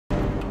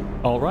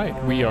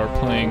Alright, we are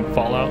playing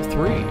Fallout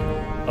 3.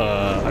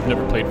 I've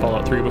never played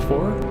Fallout 3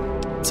 before.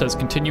 It says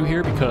continue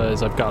here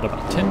because I've got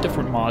about 10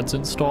 different mods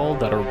installed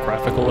that are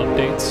graphical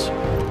updates.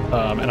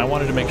 And I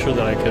wanted to make sure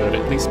that I could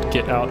at least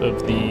get out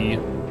of the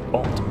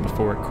vault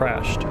before it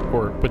crashed,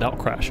 or without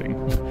crashing.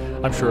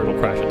 I'm sure it'll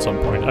crash at some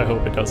point. I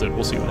hope it doesn't.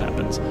 We'll see what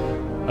happens.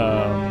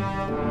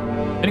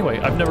 Anyway,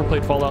 I've never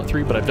played Fallout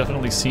 3, but I've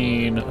definitely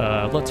seen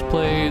Let's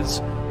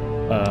Plays.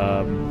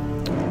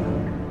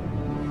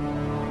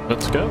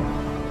 Let's go.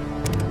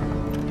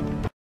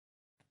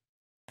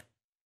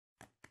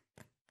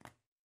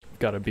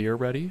 Got a beer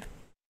ready.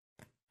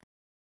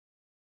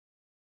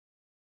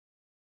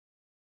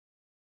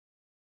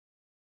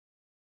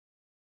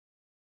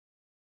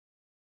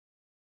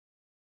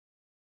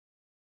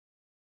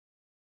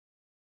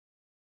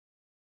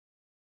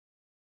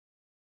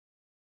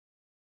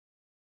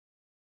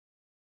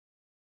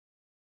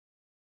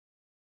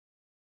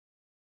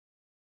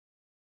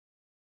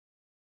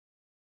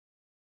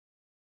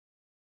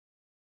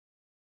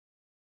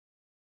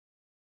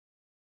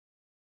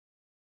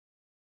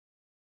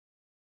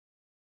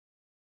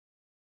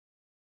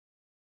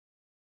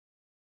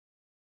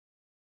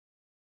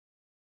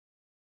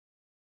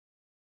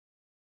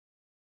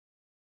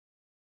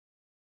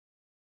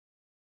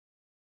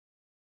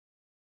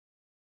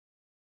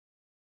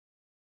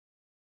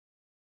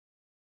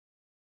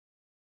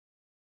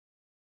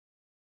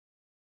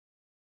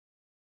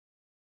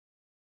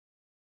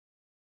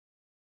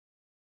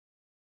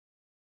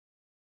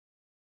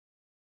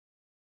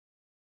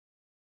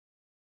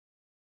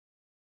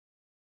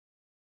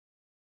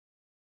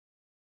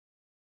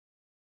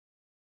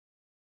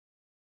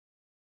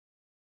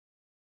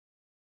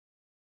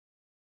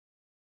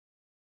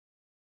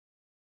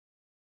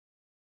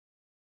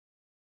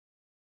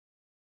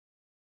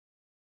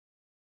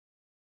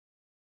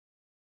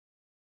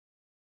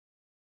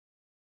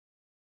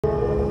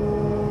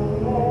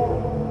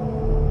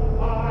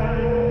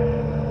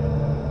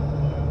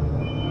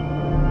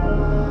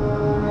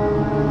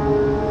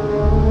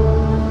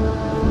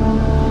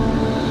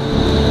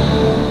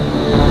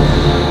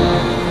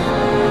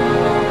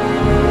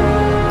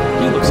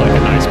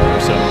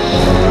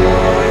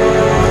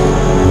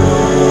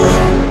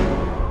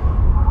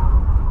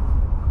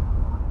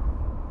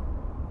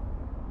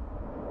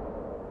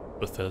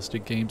 Bethesda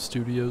Game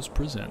Studios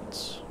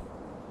presents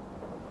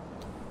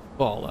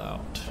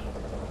Fallout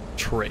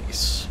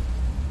Trace.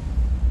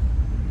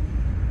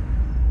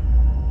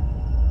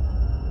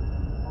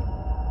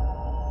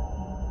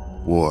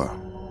 War.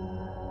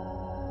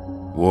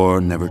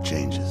 War never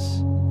changes.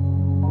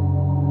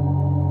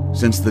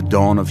 Since the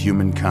dawn of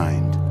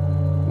humankind,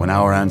 when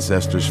our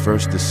ancestors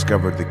first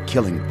discovered the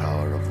killing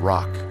power of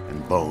rock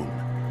and bone,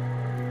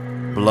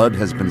 blood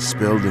has been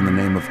spilled in the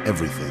name of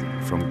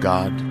everything from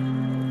God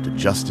to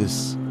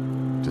justice,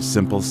 to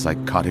simple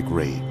psychotic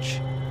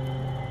rage.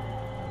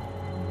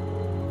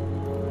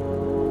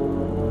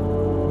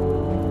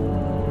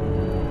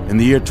 In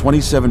the year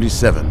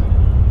 2077,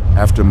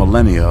 after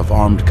millennia of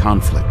armed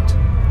conflict,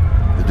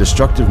 the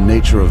destructive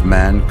nature of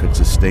man could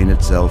sustain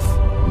itself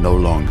no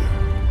longer.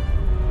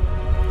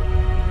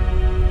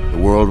 The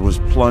world was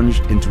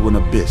plunged into an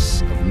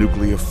abyss of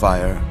nuclear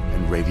fire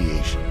and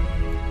radiation.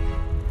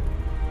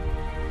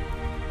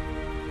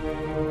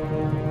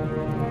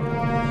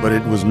 But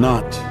it was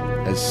not,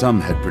 as some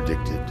had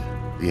predicted,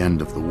 the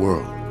end of the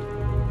world.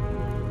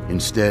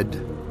 Instead,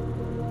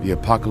 the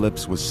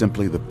apocalypse was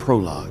simply the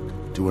prologue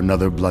to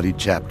another bloody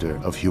chapter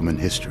of human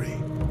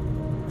history.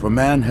 For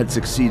man had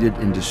succeeded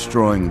in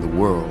destroying the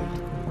world,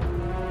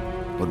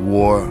 but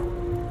war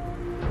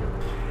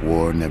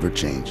never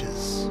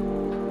changes.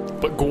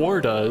 But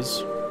Gwar does.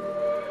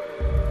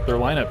 Their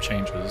lineup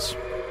changes.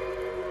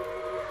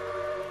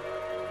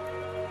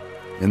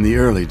 In the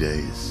early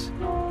days,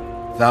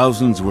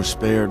 thousands were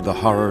spared the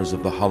horrors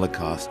of the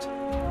Holocaust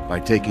by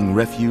taking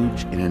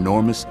refuge in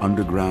enormous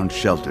underground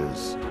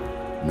shelters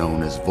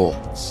known as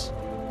vaults.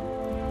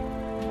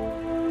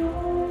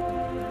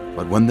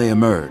 But when they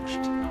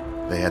emerged,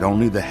 they had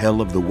only the hell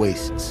of the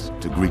wastes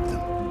to greet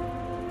them.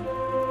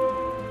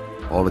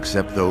 All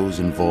except those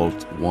in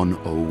Vault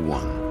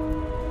 101.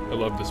 I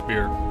love this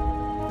beer.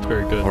 It's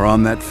very good. For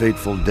on that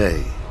fateful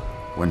day,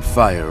 when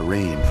fire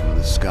rained from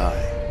the sky,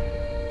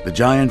 the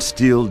giant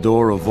steel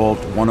door of Vault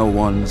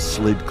 101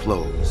 slid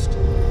closed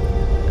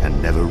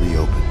and never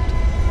reopened.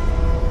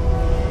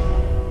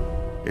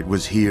 It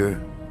was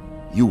here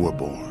you were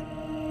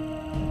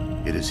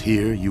born. It is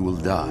here you will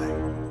die.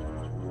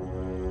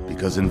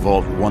 Because in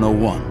Vault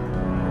 101,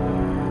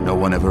 no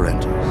one ever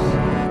enters,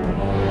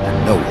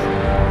 and no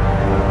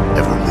one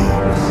ever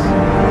leaves.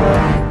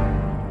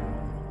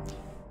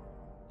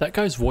 That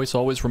guy's voice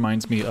always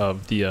reminds me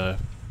of the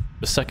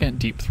second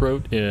Deep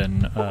Throat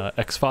in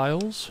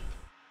X-Files.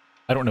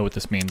 I don't know what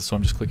this means, so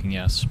I'm just clicking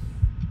yes.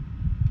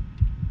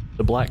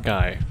 The black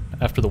guy,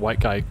 after the white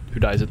guy who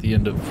dies at the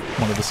end of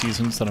one of the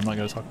seasons that I'm not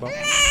going to talk about.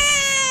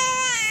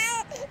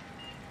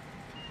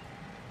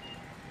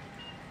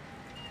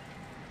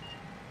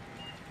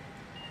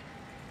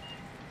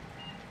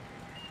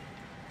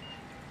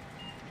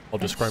 I'll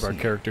describe our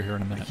character here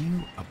in a minute. Are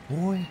you a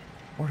boy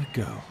or a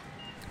girl?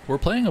 We're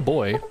playing a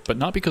boy, but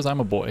not because I'm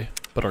a boy,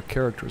 but our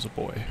character is a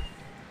boy.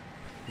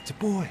 It's a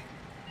boy.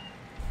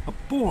 A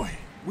boy.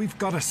 We've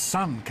got a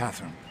son,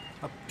 Catherine.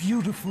 A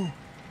beautiful,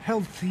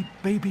 healthy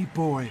baby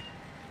boy.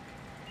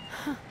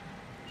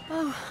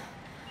 Oh,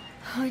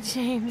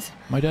 James.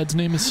 My dad's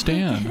name is I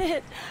Stan. get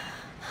it.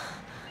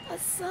 A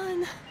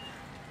son.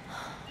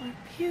 Our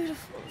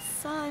beautiful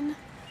son.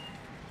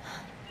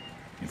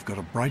 You've got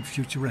a bright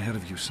future ahead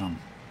of you, son.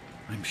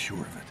 I'm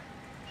sure of it.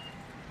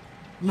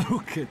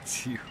 Look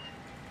at you.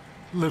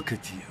 Look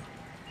at you.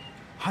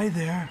 Hi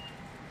there.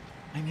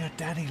 I'm your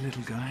daddy,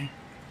 little guy.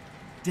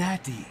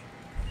 Daddy.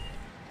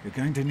 You're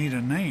going to need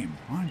a name,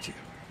 aren't you?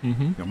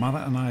 Mm-hmm. Your mother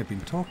and I have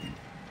been talking.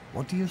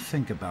 What do you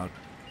think about...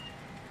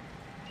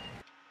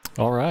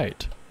 All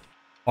right.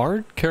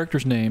 Our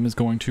character's name is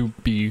going to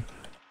be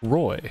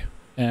Roy.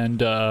 And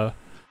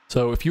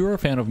so if you're a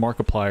fan of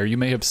Markiplier, you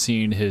may have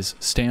seen his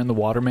Stan the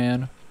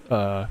Waterman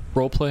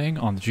role-playing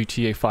on the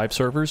GTA 5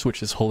 servers,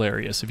 which is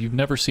hilarious. If you've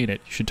never seen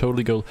it, you should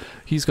totally go.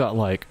 He's got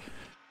like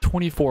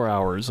 24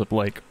 hours of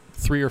like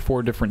 3 or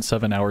 4 different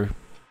 7-hour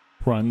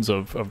runs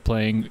of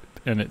playing,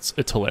 and it's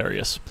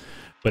hilarious.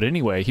 But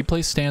anyway, he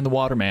plays Stan the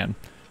Waterman,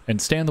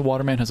 and Stan the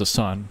Waterman has a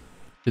son,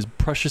 his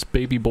precious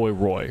baby boy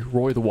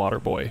Roy the Water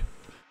Boy.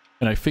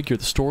 And I figure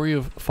the story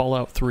of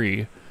Fallout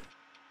 3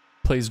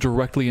 plays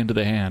directly into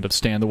the hand of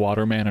Stan the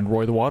Waterman and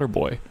Roy the Water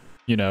Boy.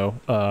 You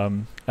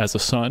know, as a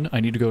son, I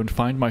need to go and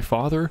find my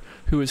father,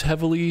 who is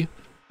heavily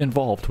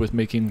involved with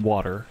making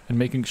water and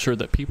making sure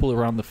that people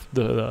around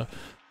the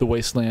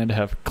wasteland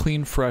have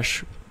clean,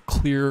 fresh,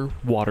 clear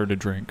water to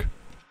drink.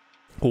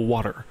 Well,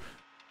 water.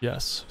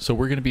 Yes. So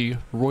we're going to be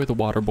Roy the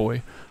Water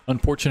Boy.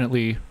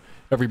 Unfortunately,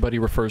 everybody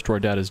refers to our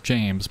dad as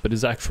James, but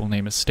his actual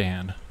name is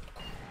Stan.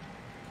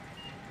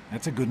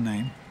 That's a good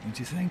name, don't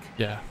you think?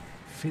 Yeah.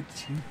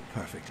 Fits you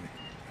perfectly.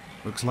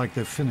 Looks like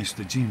they've finished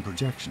the gene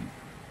projection.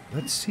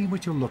 Let's see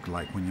what you'll look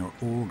like when you're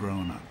all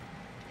grown up.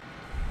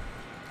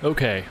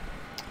 Okay.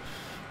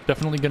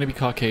 Definitely going to be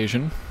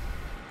Caucasian.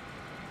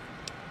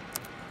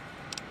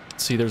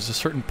 Let's see, there's a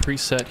certain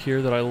preset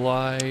here that I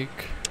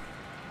like.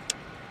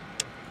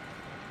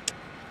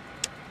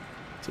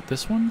 Is it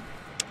this one?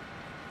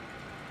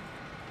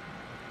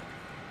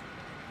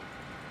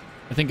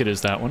 I think it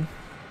is that one.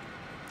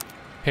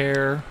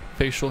 Hair,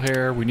 facial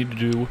hair. We need to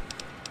do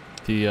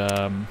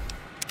the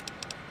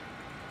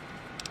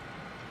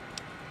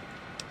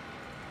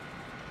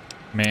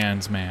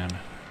man's man.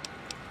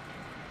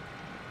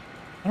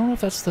 I don't know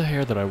if that's the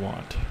hair that I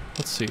want.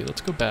 Let's see.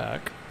 Let's go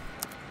back.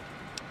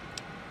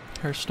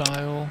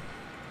 Hairstyle.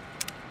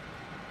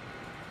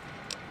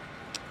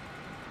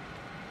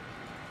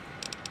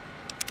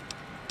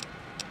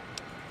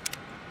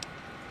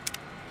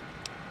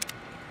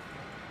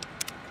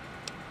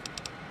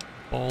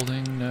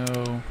 Balding,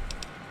 no.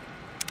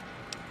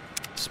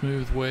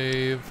 Smooth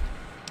wave.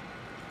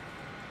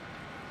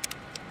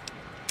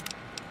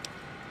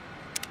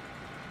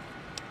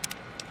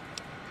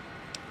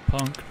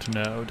 Punked,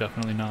 no,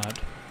 definitely not.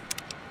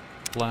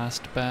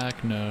 Blast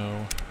back,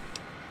 no.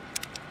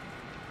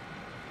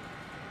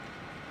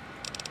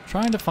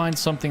 Trying to find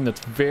something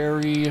that's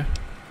very...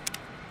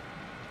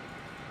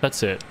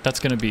 That's it. That's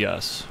gonna be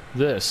us.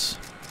 This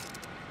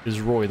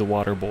is Roy the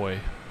Water Boy.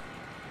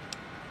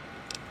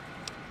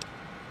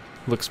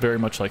 Looks very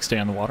much like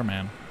Stan the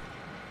Waterman.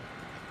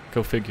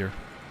 Go figure.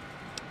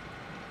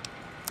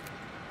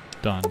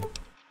 Done.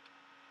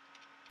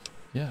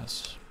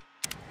 Yes.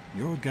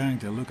 You're going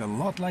to look a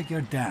lot like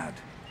your dad.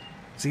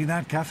 See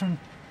that, Catherine?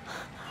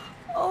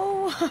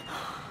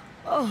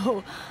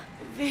 Oh,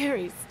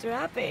 very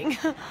strapping.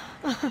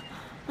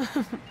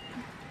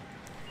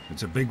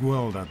 It's a big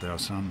world out there,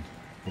 son.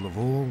 Full of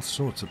all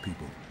sorts of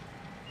people.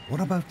 What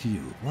about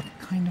you? What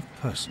kind of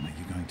person are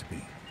you going to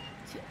be?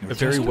 A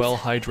very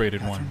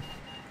well-hydrated one.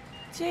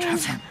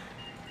 James. Catherine!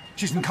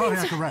 She's in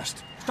cardiac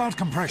arrest. Start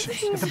compressions.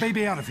 Get the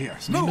baby out of here.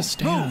 His name is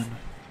Stan.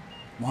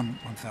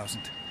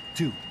 1,000.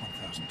 2,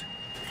 1,000.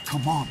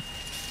 Come on.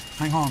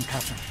 Hang on,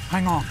 Catherine.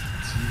 Hang on.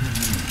 It's you and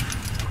me.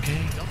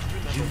 Okay?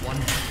 Remember one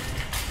thing.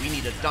 We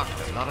need a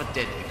doctor, not a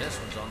deadbeat. This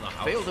one's on the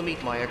house. Fail to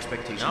meet my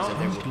expectations and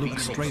there will be Look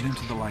straight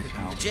into the light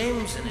now.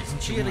 James and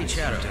his cheery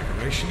chatter.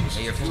 Decorations.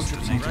 May your future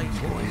be bright.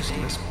 Boys,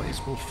 this place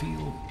will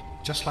feel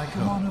just like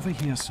home. Come on over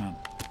here, son.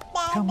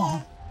 Come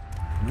on.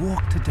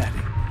 Walk to Daddy.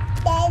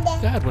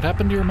 Dad, what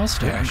happened to your There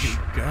mustache? you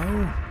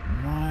go.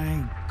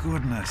 My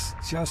goodness,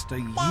 just a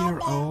year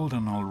old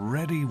and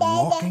already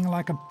walking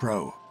like a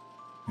pro.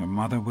 Your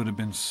mother would have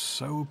been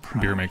so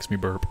proud. Beer makes me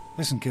burp.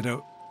 Listen,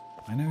 kiddo,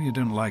 I know you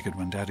don't like it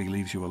when Daddy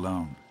leaves you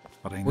alone,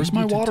 but I Where's need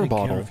my you to water take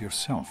bottle? care of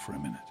yourself for a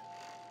minute.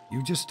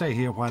 You just stay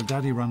here while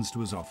Daddy runs to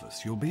his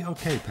office. You'll be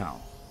okay,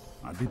 pal.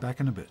 I'll be back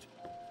in a bit.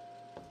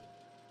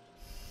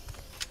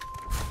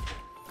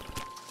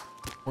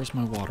 Where's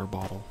my water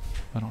bottle?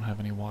 I don't have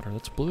any water.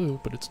 That's blue,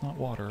 but it's not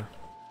water.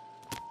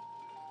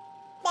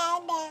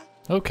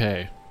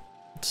 Okay.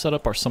 Let's set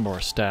up some of our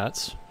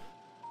stats.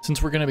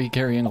 Since we're going to be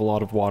carrying a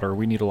lot of water,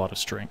 we need a lot of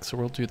strength, so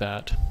we'll do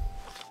that.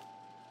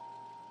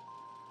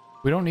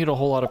 We don't need a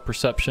whole lot of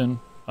perception.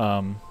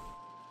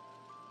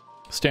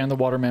 Stan the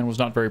Waterman was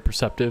not very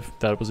perceptive.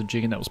 That was a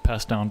gene that was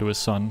passed down to his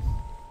son.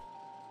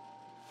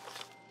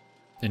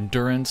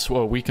 Endurance,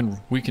 well, we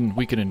can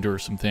endure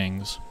some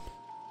things.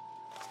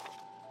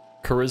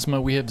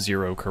 Charisma, we have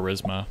 0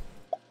 charisma.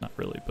 Not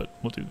really, but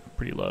we'll do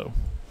pretty low.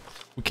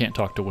 We can't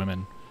talk to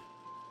women.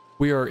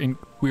 We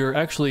are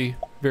actually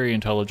very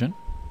intelligent.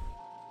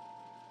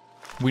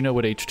 We know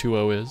what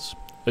H2O is.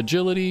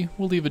 Agility,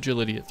 we'll leave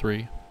agility at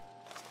 3.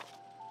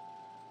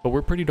 But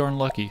we're pretty darn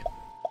lucky.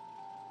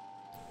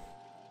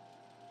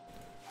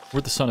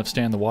 We're the son of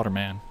Stan the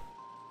Waterman.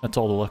 That's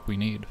all the luck we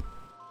need.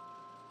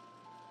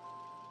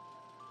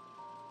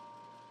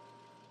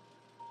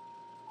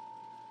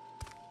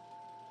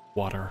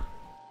 Water.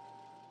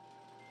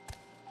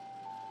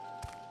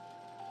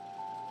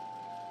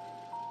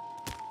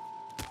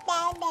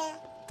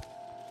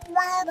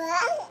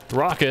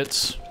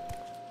 Rockets.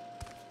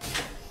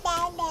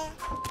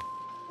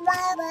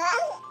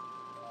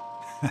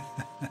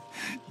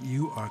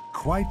 You are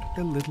quite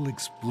the little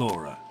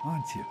explorer,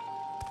 aren't you?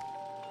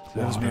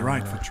 Serves me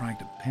right for trying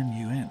to pen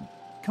you in.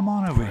 Come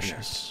on over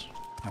Precious. here.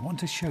 I want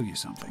to show you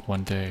something.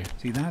 One day,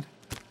 See that?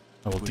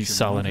 I will Which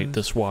desalinate is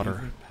this water,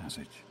 favorite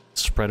passage.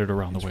 spread it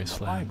around the It's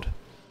from wasteland. Bible.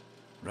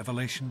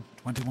 Revelation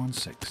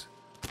 21:6.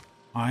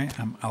 I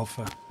am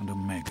Alpha and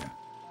Omega,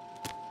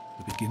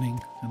 the beginning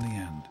and the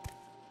end.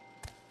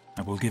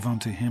 I will give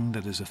unto him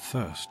that is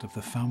athirst of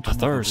the fountain A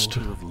thirst.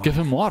 of the water of life. Give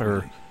him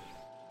water.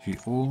 She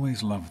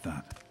always loved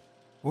that.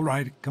 All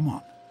right, come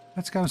on.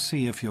 Let's go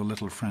see if your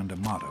little friend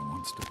Amada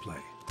wants to play.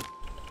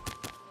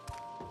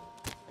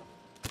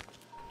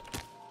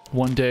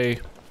 One day,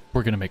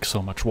 we're gonna make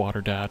so much water,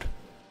 Dad.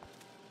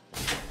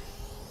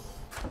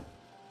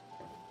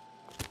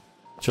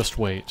 Just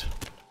wait.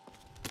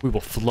 We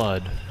will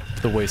flood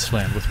the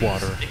wasteland with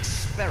water.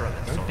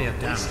 Experiments on the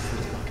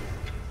wasteland.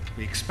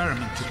 We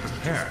experiment to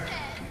prepare.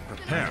 We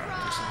prepare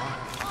to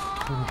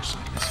survive.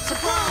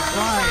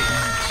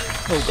 Surprise!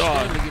 Oh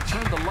God. Stanley, you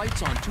turned the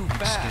lights on too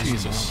fast.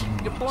 Jesus.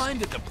 You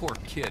blinded the poor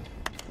kid.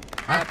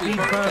 Happy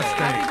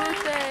birthday!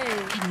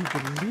 Can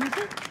you believe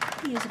it?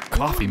 He is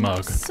Coffee growing up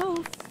mug. so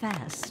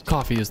fast.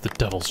 Coffee is the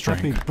devil's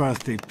Happy drink.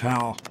 birthday,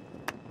 pal.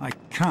 I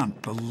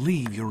can't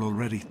believe you're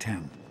already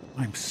 10.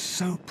 I'm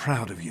so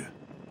proud of you.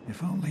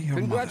 If only your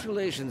mother...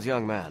 Congratulations,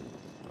 young man.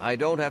 I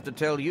don't have to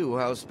tell you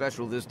how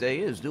special this day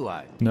is, do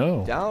I?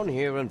 No. Down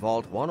here in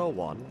Vault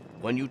 101,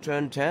 when you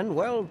turn 10,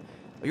 well,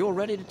 you're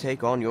ready to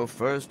take on your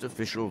first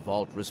official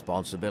vault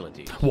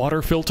responsibility.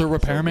 Water filter Here you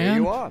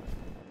repairman? are.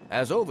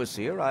 As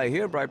Overseer, I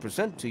hereby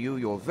present to you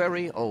your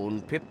very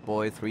own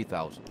Pip-Boy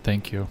 3000.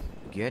 Thank you.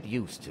 Get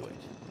used to it.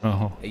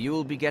 Oh,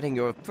 You'll be getting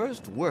your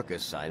first work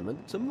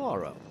assignment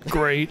tomorrow.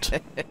 great.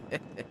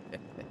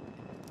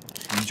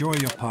 Enjoy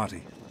your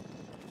party.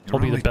 I'll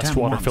be the only best 10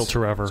 water once,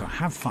 filter ever. So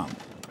have fun.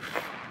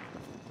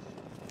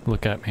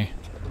 Look at me.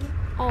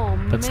 Oh,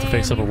 That's the man,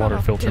 face of a you're water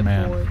not filter Pip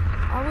man. Boy.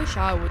 I wish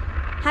I would.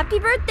 Happy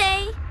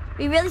birthday!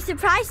 We really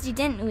surprised you,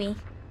 didn't we?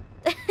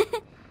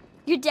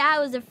 Your dad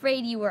was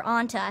afraid you were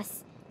onto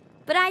us.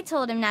 But I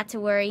told him not to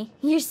worry.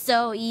 You're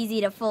so easy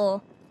to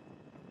fool.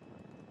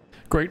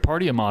 Great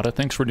party, Amada.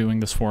 Thanks for doing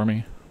this for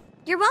me.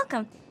 You're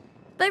welcome.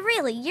 But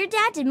really, your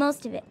dad did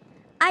most of it.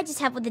 I just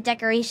helped with the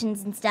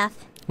decorations and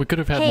stuff. We could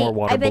have had hey, more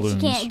water I bet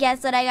balloons. you can't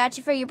guess what I got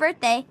you for your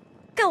birthday.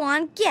 Go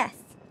on, guess.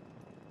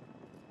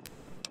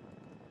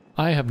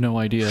 I have no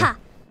idea. Ha!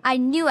 I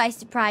knew I'd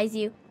surprise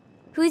you.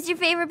 Who's your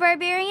favorite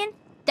barbarian?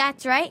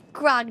 That's right,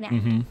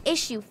 Grognak.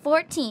 Issue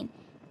 14.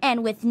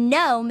 And with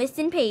no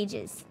missing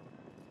pages.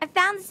 I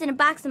found this in a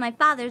box of my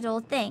father's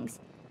old things.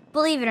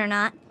 Believe it or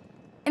not.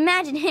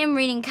 Imagine him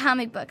reading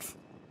comic books.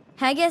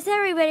 I guess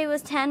everybody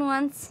was 10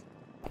 once.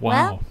 Wow.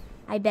 Well,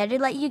 I better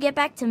let you get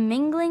back to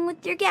mingling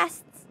with your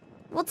guests.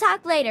 We'll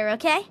talk later,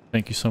 okay?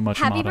 Thank you so much,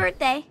 Happy Amada.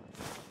 birthday.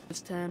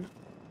 It's 10.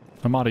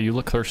 Amada, you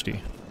look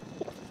thirsty.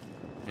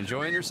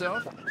 Enjoying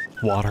yourself?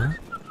 Water?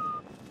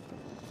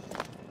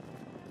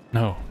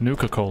 No,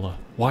 Nuka-Cola.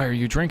 Why are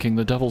you drinking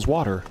the devil's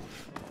water?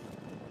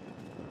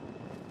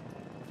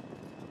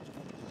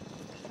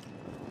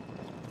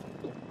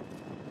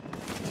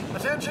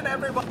 Attention,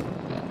 everybody!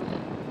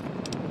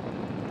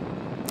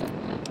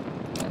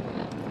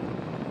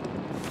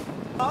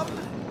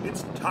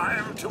 It's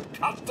time to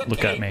cut the Look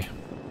cake. at me.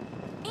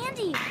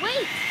 Andy,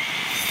 wait!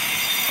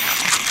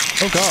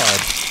 Oh God.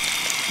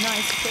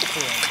 Nice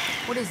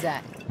Pip-Boy. What is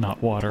that?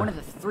 Not One water. of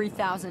the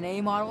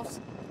 3000A models?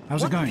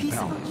 How's What it going, piece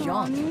pal? of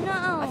junk. Oh,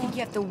 no. I think you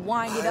have to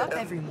wind it up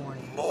every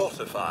morning.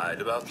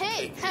 Mortified about the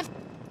cake.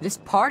 This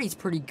party's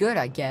pretty good,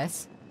 I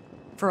guess.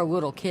 For a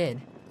little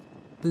kid.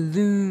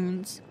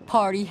 Balloons,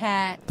 party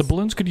hats. The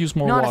balloons could use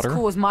more Not water. as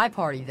cool as my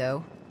party,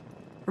 though.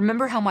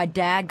 Remember how my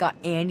dad got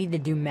Andy to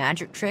do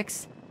magic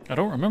tricks? I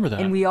don't remember that.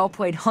 And we all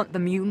played Hunt the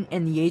Mutant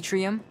in the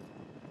atrium?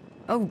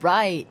 Oh,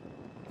 right.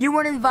 You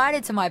weren't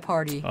invited to my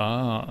party.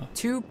 Ah.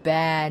 Too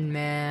bad,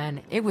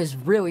 man. It was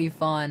really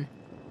fun.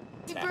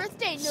 Happy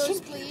birthday,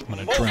 Nosebleed.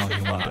 I'm gonna drown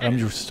you out. I'm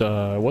just,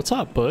 what's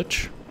up,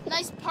 Butch?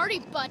 Nice party,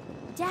 bud.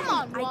 Dad, Come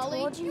on, I Wally.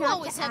 told you You not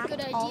always to have act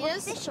good all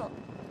ideas. official.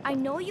 I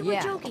know you were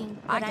Yeah, joking,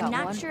 I but I'm got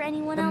not one. sure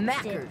anyone The else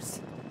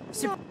Mackers.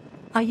 did.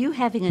 Are you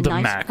having a The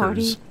nice Mackers.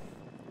 party?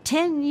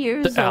 10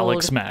 years The old.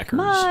 Alex Mackers.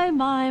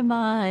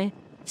 My.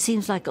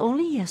 Seems like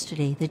only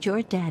yesterday that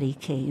your daddy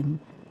came.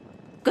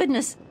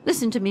 Goodness,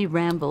 listen to me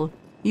ramble.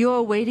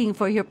 You're waiting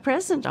for your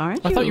present,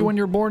 aren't you? I thought you when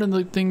you were born in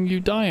the thing you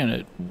die in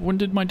it. When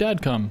did my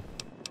dad come?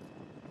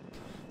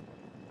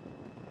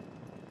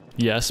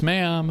 Yes,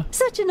 ma'am.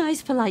 Such a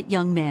nice, polite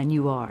young man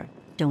you are.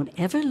 Don't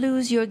ever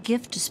lose your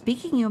gift to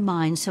speaking your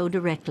mind so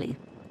directly.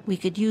 We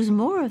could use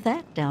more of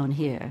that down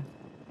here.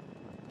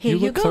 Here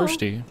You look go.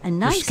 thirsty. A Your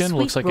nice skin sweet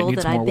looks like it roll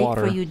needs that more I baked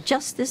water. for you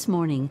just this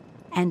morning,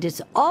 and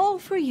it's all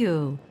for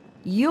you.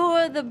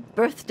 You're the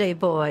birthday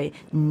boy.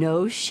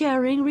 No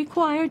sharing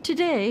required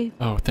today.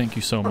 Oh, thank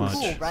you so much.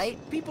 Cool, right?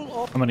 People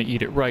all I'm gonna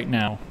eat it right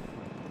now.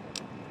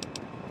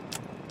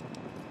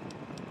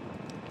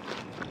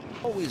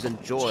 always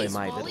enjoy Jeez,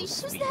 my Wally, little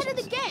who's the speeches. head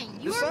of the gang?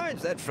 You're...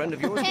 Besides, that friend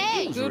of yours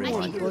Hey, is I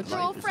usually think your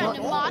girlfriend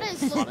Amata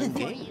is looking for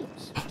you.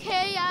 Kissing.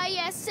 Okay.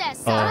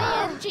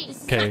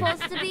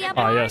 Supposed to be a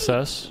party.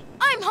 ISS.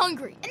 I'm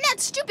hungry, and that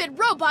stupid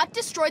robot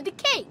destroyed the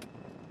cake.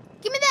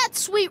 Give me that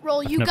sweet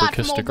roll you I've never got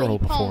from kissed a old girl Lady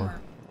before.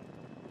 Palmer.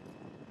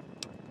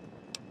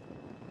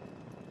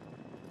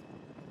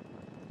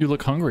 You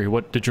look hungry.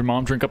 What, did your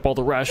mom drink up all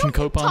the ration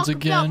coupons Talk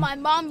again? about my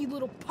mom, you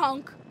little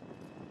punk.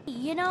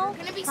 You know, You're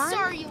gonna be fun.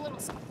 sorry, you little...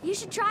 You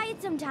should try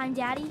it sometime,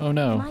 Daddy. Oh,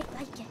 no. You might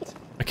like it.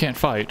 I can't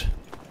fight.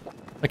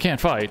 I can't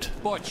fight.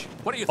 Butch,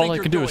 what do you think All I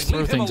you're can do doing? is throw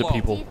Leave him things at alone.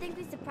 Do people. you think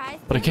we surprised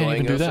But I can't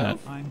even do that.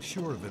 yourself? I'm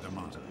sure of it,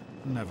 Amata.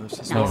 Never Oh,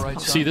 suspect. All right,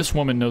 see, this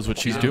woman knows what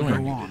she's Now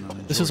doing. go on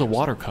and This enjoy is a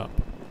water yourself.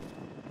 cup.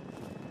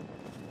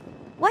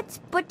 What's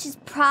Butch's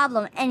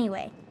problem,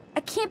 anyway? I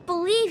can't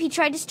believe he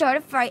tried to start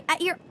a fight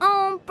at your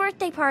own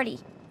birthday party.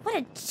 What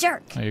a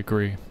jerk. I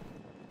agree.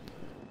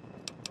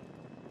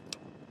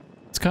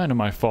 It's kind of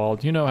my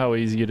fault. You know how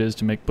easy it is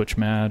to make Butch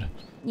mad.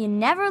 You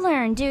never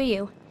learn, do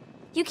you?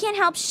 You can't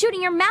help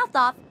shooting your mouth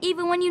off,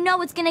 even when you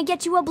know it's gonna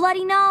get you a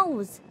bloody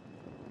nose.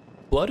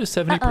 Blood is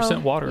 70% Uh-oh,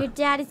 water. Your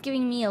dad is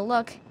giving me a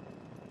look.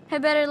 I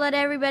better let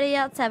everybody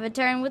else have a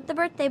turn with the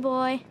birthday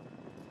boy.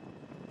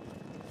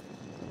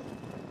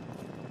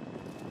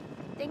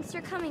 Thanks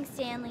for coming,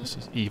 Stanley. This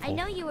is evil. I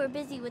know you were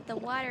busy with the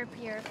water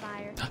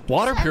purifier.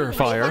 Water Everything's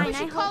purifier? fine, We I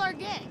should hope. call our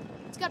gang.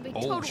 It's gotta be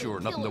Oh, totally sure,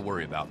 nothing to killer.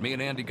 worry about. Me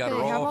and Andy got Hey,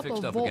 her how all about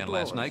fixed the up Volt again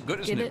last blowers? night. Good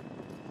as Get new. it?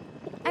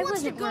 I Who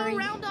wants to wasn't go worried.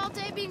 around all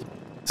day being...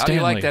 How do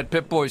you like Stanley. that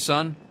Pip-Boy,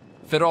 son?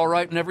 Fit all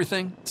right and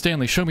everything?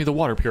 Stanley, show me the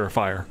water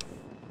purifier.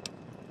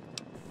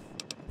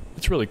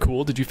 It's really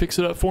cool. Did you fix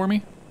it up for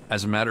me?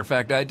 As a matter of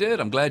fact, I did.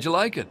 I'm glad you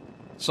like it.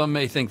 Some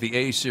may think the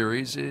A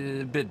series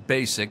is a bit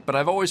basic, but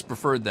I've always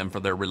preferred them for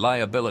their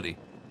reliability.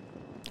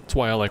 That's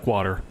why I like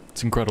water.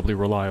 It's incredibly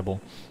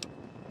reliable.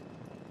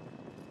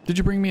 Did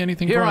you bring me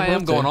anything Here for my I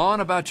am birthday? going on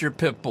about your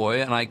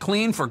Pip-Boy, and I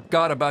clean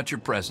forgot about your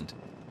present.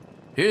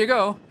 Here you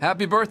go.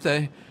 Happy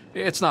birthday.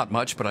 It's not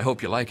much, but I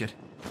hope you like it.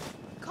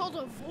 Called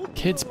a Volt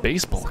Kid's blower.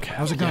 baseball cap.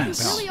 How's it going,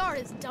 Yes. pal? You really are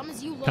as dumb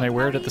as you look. Can I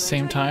wear it How at are the you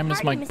same enjoying time your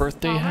as my party, Mrs.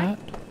 birthday Palmer? hat?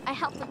 I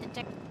helped with the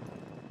deck.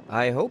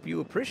 I hope you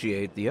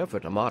appreciate the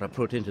effort Amata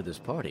put into this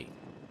party.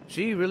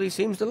 She really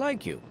seems to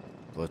like you.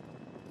 But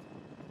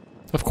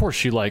Of course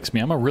she likes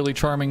me. I'm a really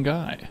charming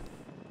guy.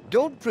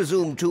 don't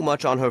presume too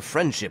much on her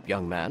friendship,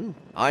 young man.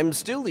 I'm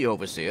still the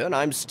overseer, and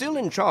I'm still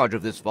in charge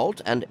of this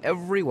vault and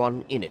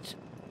everyone in it.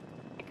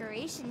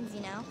 Decorations,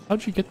 you know.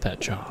 How'd you get that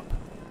job?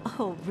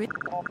 Oh, really?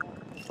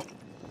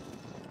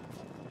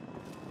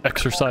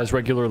 Exercise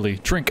regularly.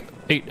 Drink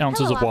 8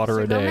 ounces Hello, of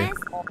water Officer a day.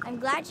 Gomez. I'm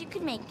glad you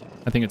could make it.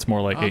 I think it's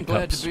more like I'm 8 glad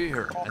cups. to be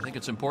here. I think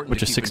it's important Which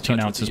to is keep 16 in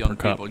touch ounces with the young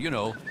per cup. people, you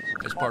know,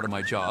 as part of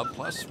my job.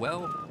 Plus,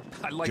 well,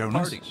 I like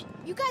Jonas? parties.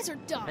 You guys are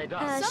dumb.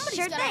 Somebody's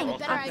sure gotta thing, have a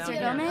better Officer idea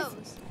than Gomez.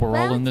 those. We're all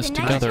Well, in this it's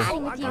been nice together.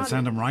 chatting with you. I'll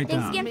send him right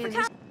Thanks down. again for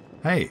coming.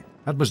 Hey,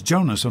 that was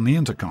Jonas on the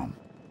intercom.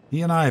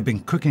 He and I have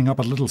been cooking up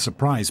a little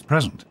surprise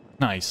present.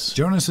 Nice.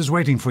 Jonas is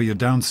waiting for you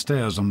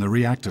downstairs on the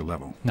reactor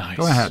level. Nice.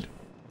 Go ahead.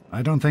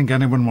 I don't think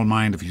anyone will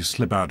mind if you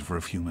slip out for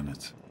a few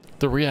minutes.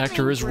 The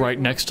reactor is right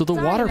next to the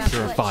Sorry water about Butch.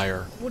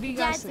 purifier. What do you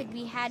Dad guys think? said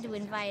we had to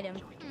invite him.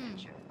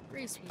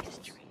 Grease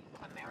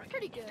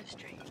pretty good.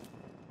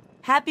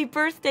 Happy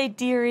birthday,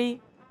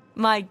 dearie.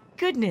 My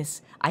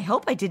goodness, I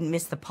hope I didn't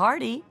miss the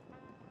party.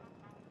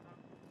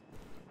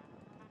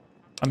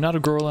 I'm not a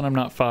girl and I'm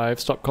not 5.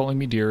 Stop calling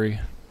me dearie.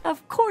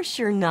 Of course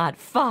you're not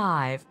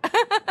 5.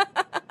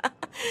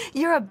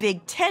 You're a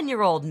big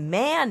 10-year-old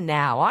man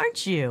now,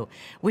 aren't you?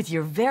 With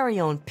your very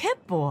own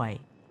Pip-Boy.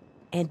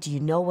 And do you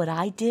know what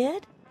I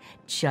did?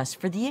 Just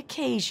for the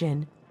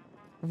occasion,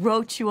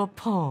 wrote you a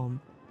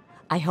poem.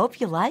 I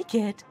hope you like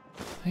it.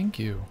 Thank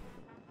you.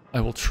 I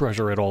will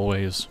treasure it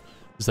always.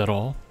 Is that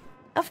all?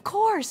 Of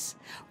course.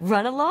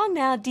 Run along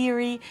now,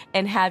 dearie,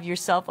 and have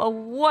yourself a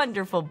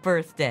wonderful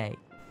birthday.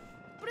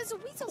 But is a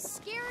weasel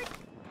scared?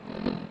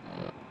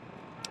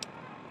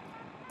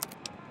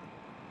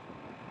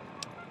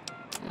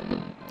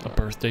 A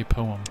birthday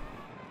poem.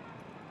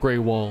 Gray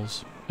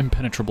walls,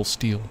 impenetrable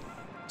steel,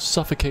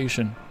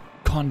 suffocation,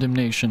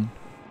 condemnation,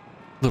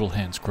 little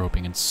hands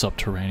groping in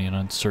subterranean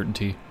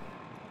uncertainty.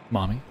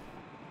 Mommy?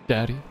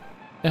 Daddy?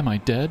 Am I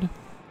dead?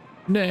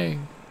 Nay,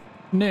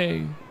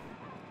 nay.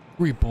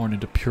 Reborn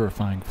into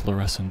purifying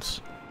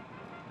fluorescence.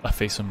 A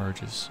face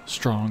emerges,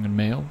 strong and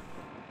male.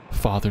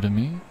 Father to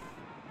me,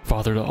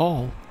 father to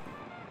all.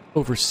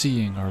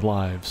 Overseeing our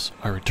lives,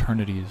 our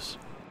eternities.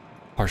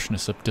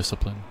 Harshness of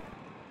discipline,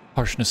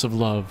 harshness of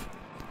love.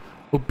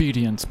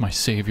 Obedience, my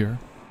savior.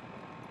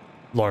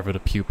 Larva to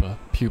pupa,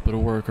 pupa to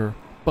worker.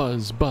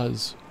 Buzz,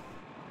 buzz.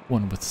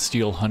 One with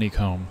steel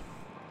honeycomb.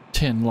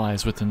 10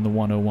 lies within the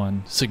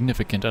 101,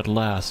 significant at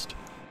last.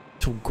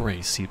 Till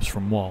gray seeps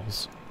from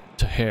walls,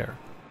 to hair,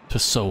 to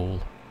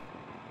soul.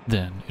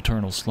 Then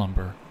eternal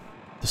slumber,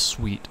 the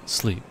sweet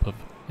sleep of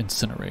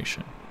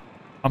incineration.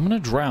 I'm gonna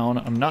drown,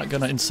 I'm not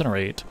gonna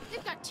incinerate.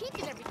 They've got teeth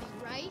and everything,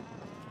 right?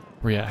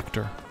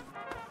 Reactor.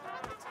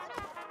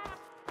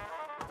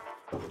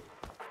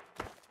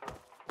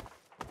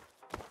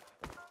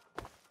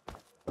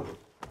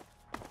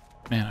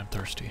 Man, I'm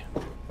thirsty.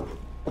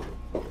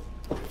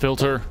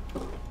 Filter.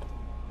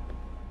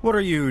 What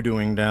are you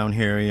doing down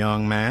here,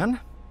 young man?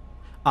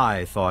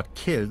 I thought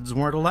kids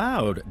weren't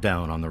allowed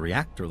down on the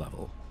reactor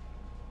level.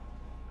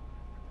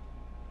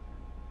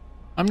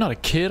 I'm not a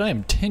kid, I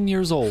am 10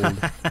 years old.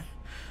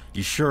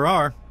 You sure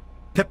are.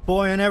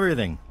 Pip-Boy and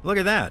everything. Look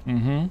at that.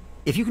 Mm-hmm.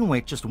 If you can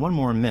wait just one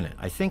more minute,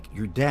 I think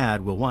your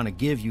dad will want to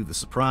give you the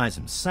surprise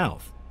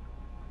himself.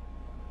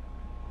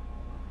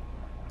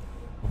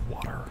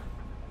 Water.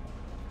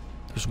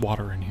 There's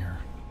water in here.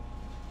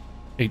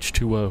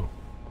 H2O.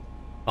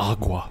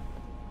 Agua.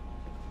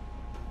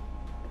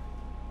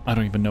 I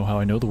don't even know how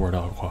I know the word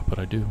agua, but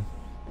I do.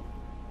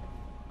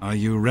 Are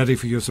you ready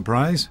for your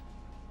surprise?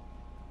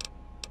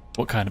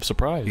 What kind of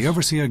surprise? The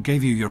Overseer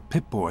gave you your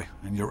Pip-Boy,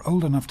 and you're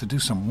old enough to do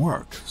some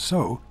work,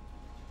 so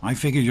I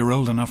figure you're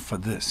old enough for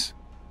this.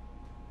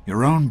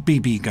 Your own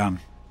BB gun.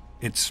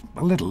 It's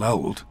a little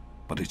old,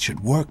 but it should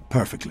work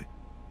perfectly.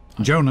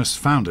 Jonas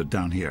found it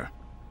down here.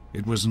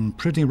 It was in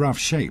pretty rough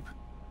shape.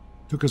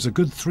 Took us a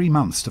good 3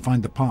 months to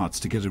find the parts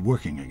to get it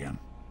working again.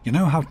 You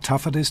know how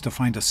tough it is to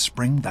find a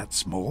spring that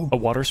small? A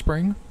water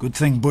spring? Good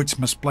thing Butch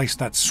misplaced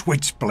that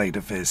switchblade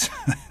of his.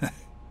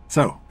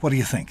 So, what do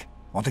you think?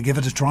 Want to give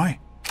it a try?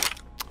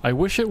 I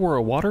wish it were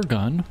a water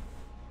gun.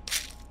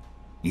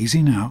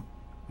 Easy now.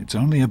 It's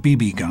only a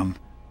BB gun,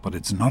 but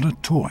it's not a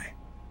toy.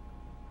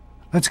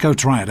 Let's go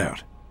try it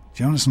out.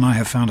 Jonas and I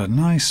have found a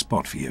nice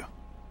spot for you.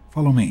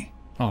 Follow me.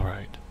 All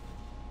right.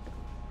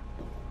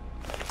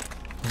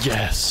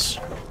 Yes.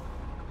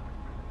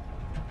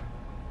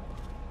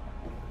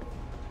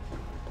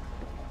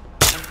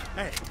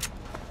 Hey,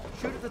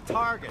 shoot at the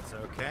targets,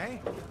 okay?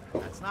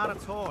 That's not a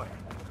toy.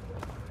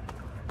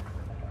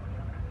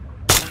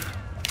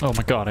 Oh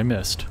my god, I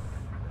missed.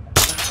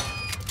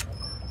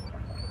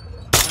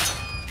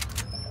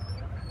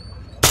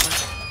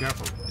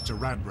 Careful, it's a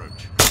rad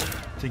roach.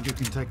 Think you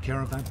can take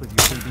care of that with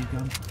your BB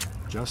gun?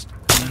 Just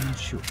aim and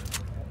shoot.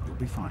 You'll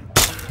be fine.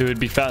 It would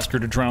be faster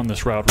to drown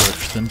this rad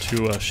roach than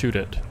to shoot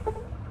it.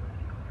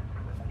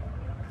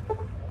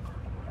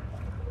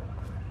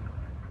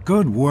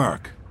 Good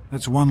work.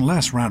 That's one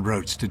less rad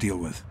roach to deal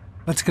with.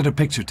 Let's get a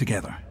picture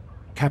together.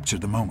 Capture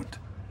the moment.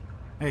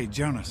 Hey,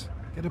 Jonas,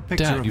 get a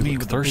picture Dad, of you me look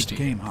with thirsty. the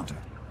big game hunter.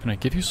 Can I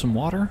give you some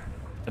water?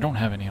 I don't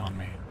have any on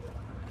me.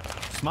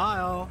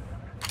 Smile.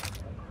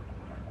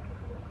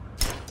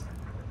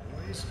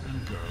 Boys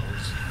and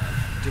girls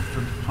have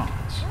different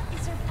parts.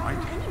 Is there fun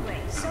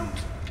anyway? So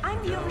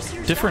I'm the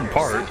Overseer's Different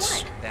daughter, parts?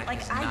 so what?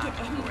 Like I get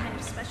any kind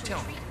of special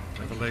treatment.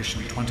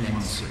 Revelation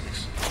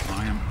 21:6.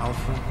 I am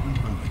Alpha and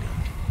Omega,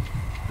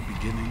 the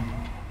beginning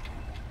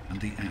and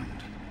the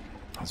end.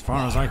 As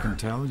far as I can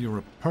tell, you're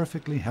a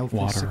perfectly healthy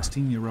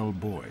 16-year-old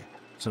boy.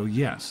 So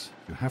yes,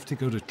 you have to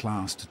go to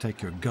class to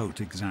take your GOAT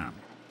exam.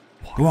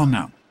 Go on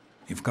now.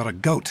 You've got a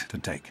GOAT to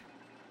take.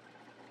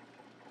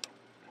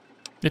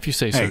 If you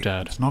say so,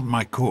 Dad. It's not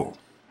my call.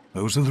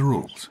 Those are the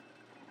rules.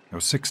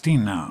 You're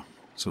 16 now,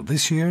 so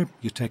this year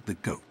you take the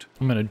GOAT.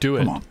 I'm gonna do it.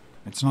 Come on,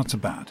 it's not so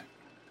bad.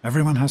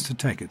 Everyone has to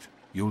take it.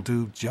 You'll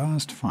do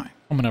just fine.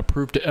 I'm gonna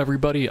prove to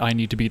everybody I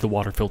need to be the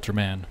water filter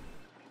man.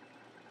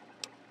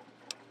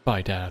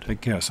 Bye, Dad.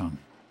 Take care, son.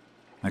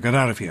 Now get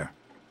out of here,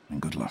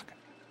 and good luck.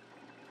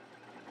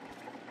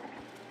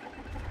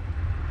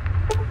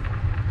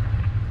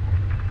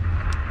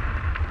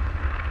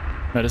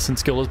 Medicine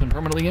skill has been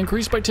permanently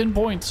increased by 10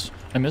 points.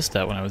 I missed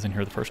that when I was in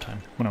here the first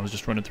time, when I was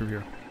just running through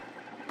here.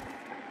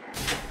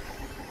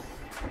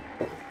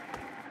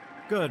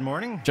 Good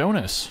morning.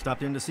 Jonas.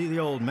 Stopped in to see the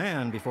old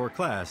man before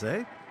class,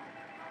 eh?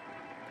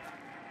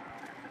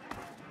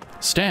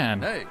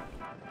 Stan. Hey.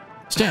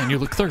 Stan, you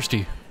look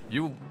thirsty.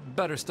 You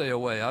better stay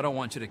away. I don't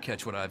want you to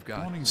catch what I've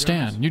got.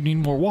 Stan, you need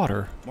more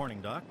water.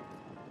 Morning, Doc.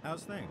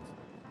 How's things?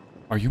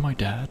 Are you my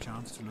dad?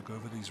 Chance to look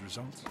over these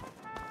results?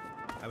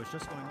 I was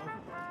just going over.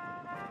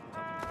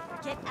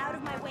 Get out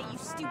of my way, you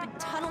stupid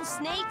tunnel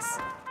snakes!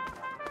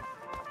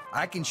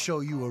 I can show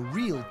you a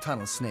real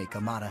tunnel snake,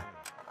 Amata.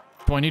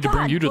 Do I need to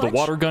bring you to the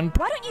water gun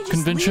Why don't you just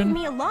convention?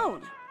 leave me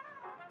alone?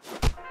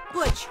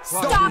 Butch,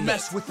 Well, stop you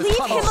mess it! with the Leave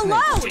tunnel him snakes.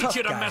 alone! Teach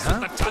you to mess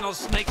with the tunnel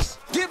snakes.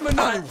 Give him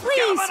another one. Please,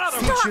 Teach you stop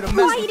to mess with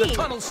the fighting!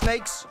 tunnel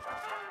snakes.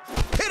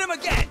 hit him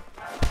again!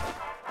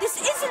 This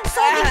isn't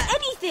solving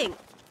anything!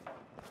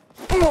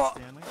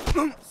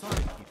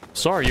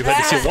 Sorry you had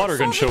to see a water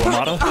gun show,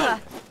 Amata.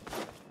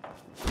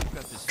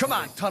 Come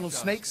on, tunnel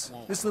snakes.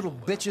 This little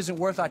bitch isn't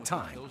worth our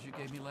time.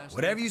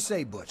 Whatever you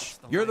say, Butch.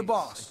 You're the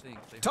boss.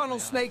 Tunnel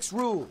snakes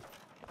rule.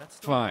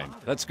 Fine,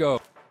 let's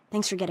go.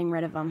 Thanks for getting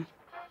rid of them.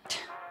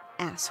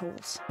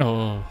 Assholes.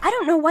 Oh. I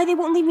don't know why they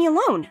won't leave me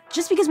alone.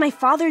 Just because my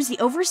father's the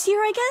overseer,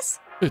 I guess?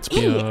 It's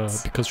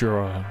because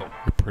you're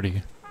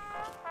pretty.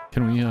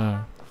 Can we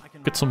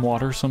get some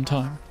water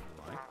sometime?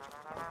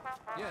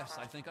 Yes,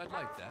 I think I'd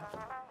like that.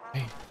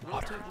 Hey,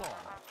 water.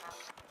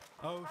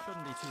 Oh,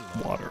 shouldn't be too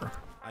long. Water.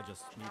 I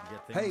just need to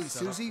get things Hey,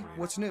 set up Susie, for you.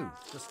 what's new?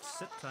 Just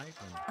sit tight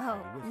and Oh,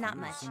 I'll be with not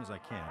you much. as soon as I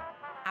can.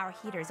 Our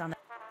heater's on the...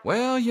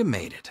 Well, you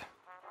made it.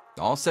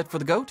 All set for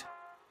the goat?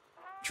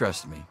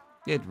 Trust me,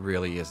 it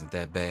really isn't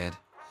that bad.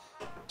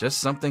 Just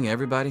something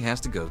everybody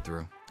has to go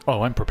through.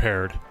 Oh, I'm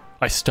prepared.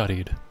 I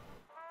studied.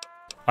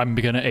 I'm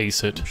gonna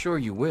ace it. I'm sure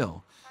you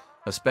will,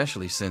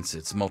 especially since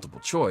it's multiple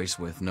choice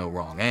with no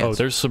wrong answer. Oh,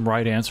 there's some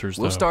right answers,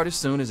 though. We'll start as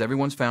soon as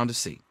everyone's found a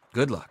seat.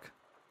 Good luck.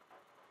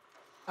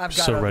 I've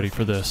got So other ready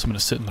for this. I'm gonna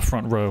sit in the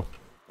front row.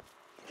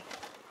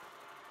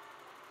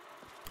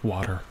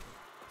 Water.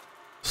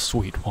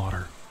 Sweet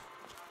water.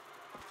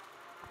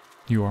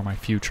 You are my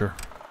future.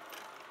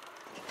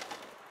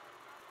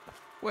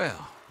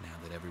 Well, now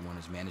that everyone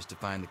has managed to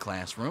find the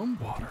classroom,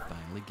 we can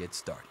finally get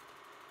started.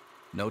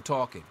 No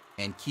talking,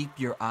 and keep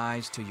your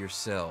eyes to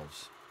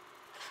yourselves.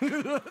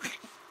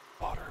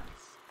 Water.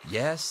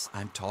 Yes,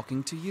 I'm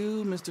talking to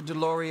you, Mr.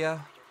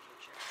 Deloria.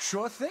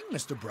 Sure thing,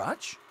 Mr.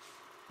 Brotch.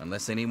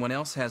 Unless anyone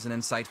else has an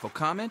insightful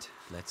comment,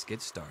 let's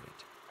get started.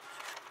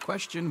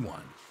 Question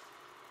 1.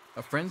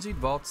 A frenzied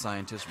vault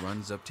scientist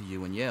runs up to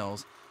you and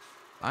yells,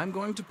 "I'm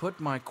going to put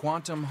my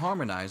quantum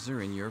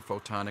harmonizer in your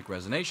photonic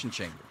resonation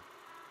chamber."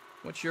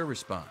 What's your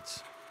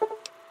response?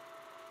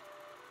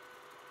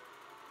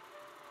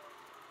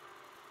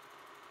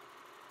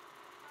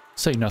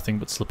 Say nothing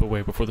but slip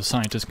away before the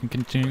scientist can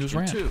continue his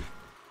rant. Question 2.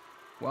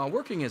 While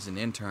working as an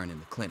intern in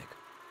the clinic,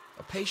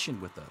 a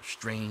patient with a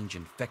strange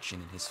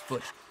infection in his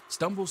foot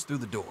stumbles through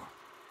the door.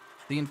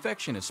 The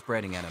infection is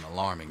spreading at an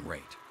alarming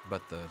rate,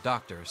 but the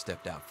doctor has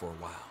stepped out for a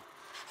while.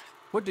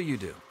 What do you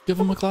do? Give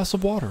him a glass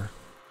of water.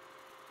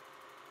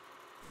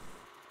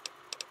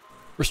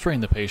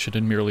 Restrain the patient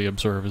and merely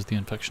observe as the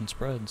infection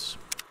spreads.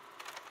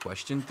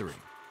 Question 3.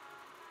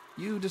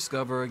 You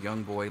discover a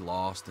young boy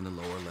lost in the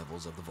lower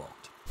levels of the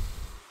vault.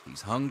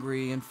 He's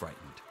hungry and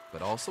frightened,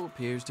 but also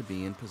appears to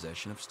be in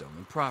possession of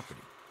stolen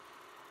property.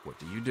 What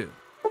do you do?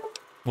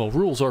 Well,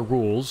 rules are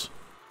rules.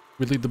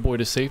 We lead the boy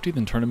to safety,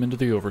 then turn him into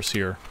the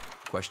overseer.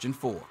 Question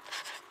 4.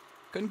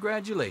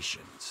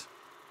 Congratulations.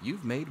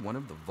 You've made one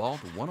of the Vault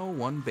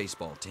 101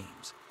 baseball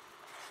teams.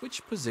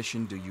 Which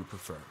position do you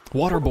prefer?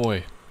 Water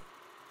boy.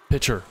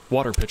 Pitcher.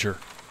 Water pitcher.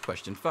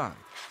 Question 5.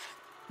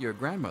 Your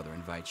grandmother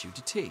invites you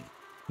to tea.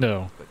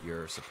 No. But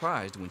you're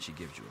surprised when she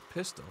gives you a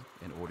pistol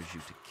and orders you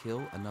to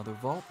kill another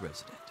Vault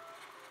resident.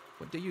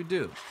 What do you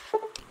do?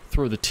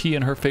 Throw the tea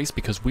in her face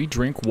because we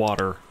drink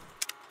water.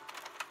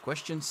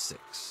 Question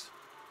 6.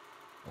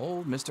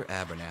 Old Mr.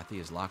 Abernathy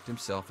has locked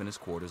himself in his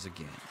quarters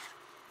again,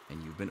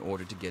 and you've been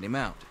ordered to get him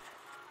out.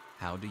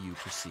 How do you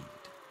proceed?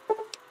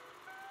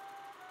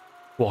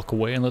 Walk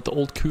away and let the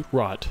old coot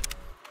rot.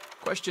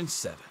 Question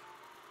 7.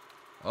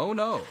 Oh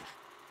no,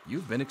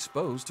 you've been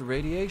exposed to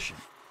radiation,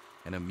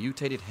 and a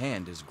mutated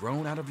hand has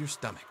grown out of your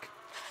stomach.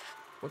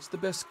 What's the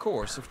best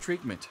course of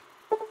treatment?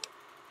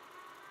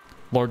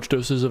 Large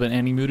doses of an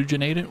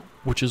anti-mutagen agent,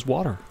 which is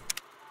water.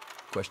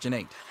 Question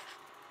 8.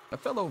 A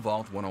fellow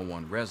Vault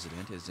 101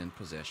 resident is in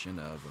possession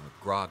of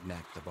a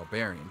Grognak the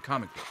Barbarian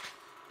comic book,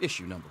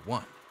 issue number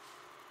 1.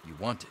 You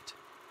want it.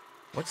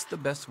 What's the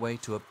best way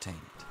to obtain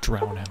it?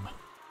 Drown him.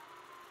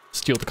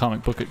 Steal the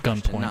comic book at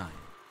Question gunpoint. 9.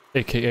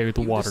 AKA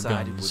the You water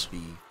decided guns. it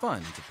would be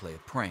fun to play a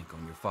prank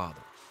on your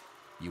father.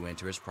 You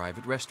enter his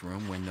private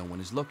restroom when no one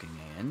is looking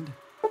and...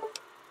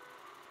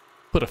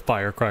 Put a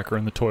firecracker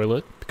in the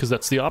toilet, because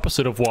that's the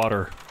opposite of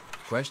water.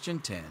 Question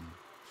 10.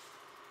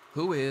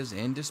 Who is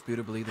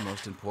indisputably the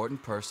most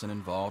important person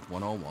in Vault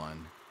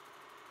 101?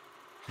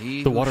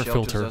 He The who water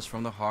shelters filter us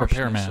from the harshness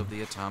repairman. of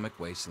the atomic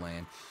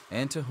wasteland,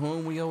 and to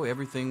whom we owe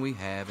everything we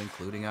have,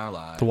 including our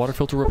lives. The water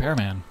filter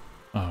repairman.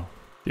 Oh,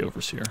 the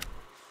overseer.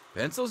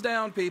 Pencils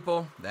down,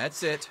 people.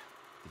 That's it.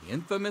 The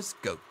infamous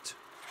goat.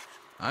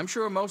 I'm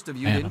sure most of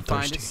you Man, didn't I'm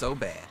find thirsty. it so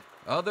bad.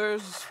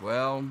 Others,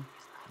 well,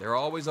 there are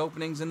always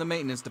openings in the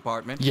maintenance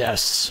department.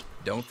 Yes.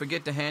 Don't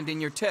forget to hand in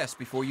your test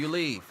before you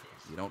leave.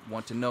 You don't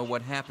want to know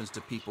what happens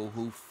to people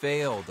who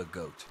fail the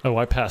goat. Oh,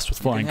 I passed with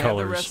flying you can have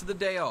the colors. rest of the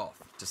day off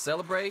to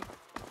celebrate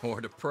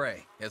or to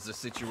pray as the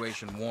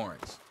situation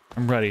warrants.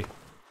 I'm ready.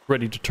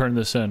 Ready to turn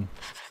this in.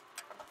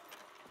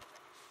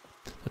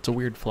 That's a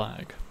weird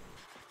flag.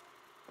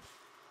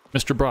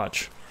 Mr.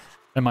 Brotch,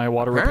 am I a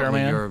water Apparently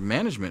repairman? you're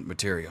management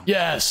material.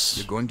 Yes!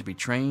 You're going to be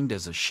trained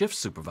as a shift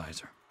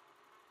supervisor.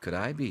 Could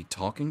I be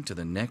talking to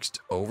the next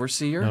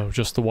overseer? No,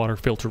 just the water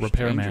filter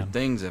Stranger repairman.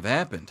 things have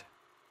happened.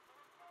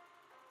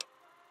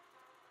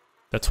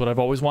 That's what I've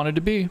always wanted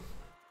to be.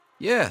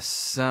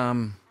 Yes,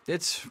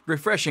 it's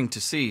refreshing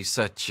to see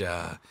such,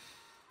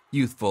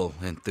 youthful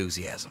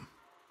enthusiasm.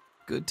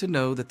 Good to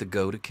know that the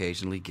goat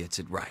occasionally gets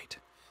it right.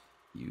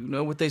 You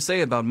know what they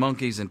say about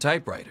monkeys and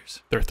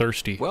typewriters. They're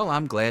thirsty. Well,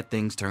 I'm glad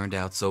things turned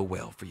out so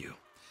well for you.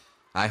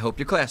 I hope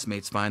your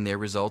classmates find their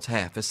results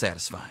half as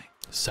satisfying.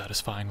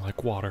 Satisfying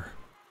like water.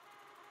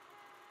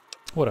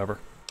 Whatever.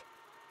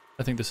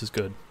 I think this is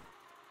good.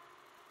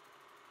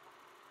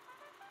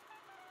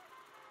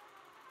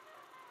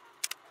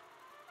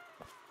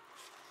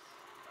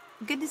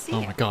 Good to see you.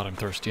 Oh my god, I'm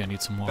thirsty. I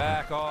need some water.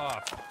 Back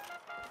off.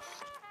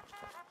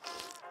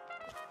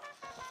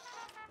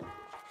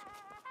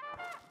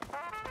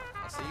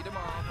 I'll see you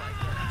tomorrow.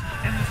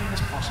 Anything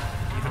is possible,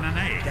 even an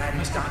egg.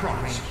 Mr.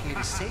 Cross. Here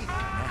to save you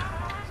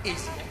now.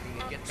 Is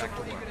Get back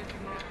to work.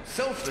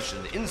 Selfish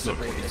and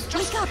insubordinate.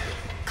 Wake up!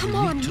 Come You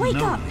on, need to wake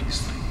know up!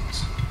 these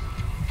things.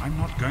 I'm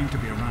not going to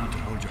be around to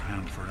hold your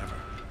hand forever.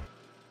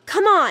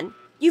 Come on!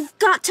 You've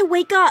got to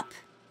wake up!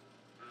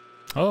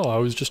 Oh, I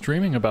was just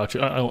dreaming about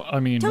you. I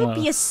mean, Don't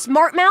be a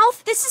smart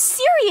mouth! This is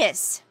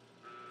serious!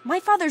 My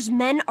father's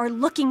men are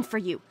looking for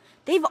you.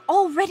 They've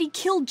already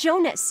killed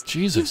Jonas.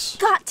 Jesus.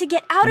 You've got to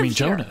get out of here.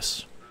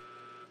 Jonas.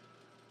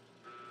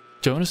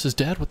 Jonas is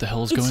dead. What the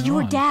hell is going on? It's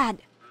your dad.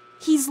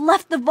 He's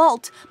left the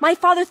vault. My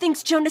father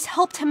thinks Jonas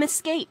helped him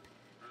escape.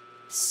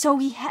 So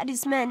he had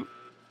his men.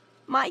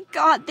 My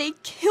God, they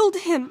killed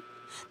him.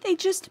 They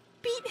just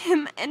beat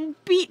him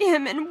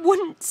and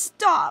wouldn't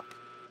stop.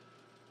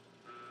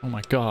 Oh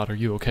my god, are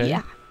you okay?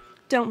 Yeah,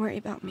 don't worry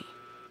about me.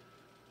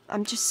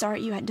 I'm just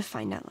sorry you had to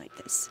find out like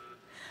this.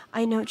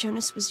 I know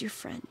Jonas was your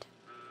friend.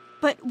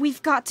 But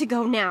we've got to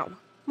go now.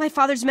 My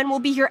father's men will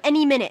be here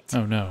any minute.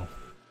 Oh no.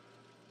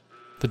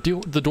 The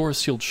door is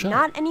sealed shut.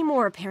 Not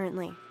anymore,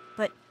 apparently.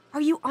 But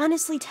are you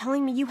honestly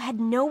telling me you had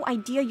no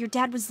idea your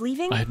dad was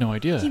leaving? I had no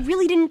idea. He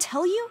really didn't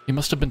tell you? He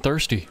must have been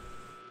thirsty.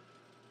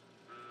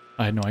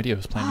 I had no idea he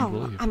was planning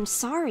to leave. I'm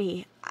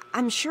sorry.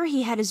 I'm sure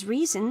he had his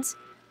reasons.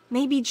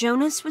 Maybe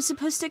Jonas was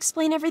supposed to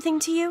explain everything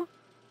to you?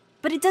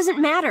 But it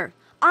doesn't matter.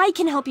 I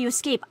can help you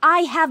escape. I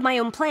have my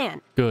own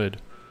plan.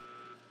 Good.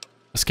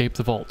 Escape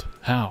the vault.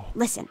 How?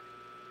 Listen.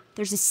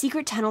 There's a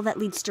secret tunnel that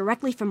leads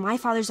directly from my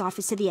father's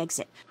office to the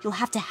exit. You'll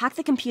have to hack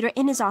the computer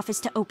in his office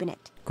to open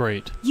it.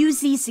 Great. Use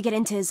these to get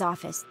into his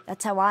office.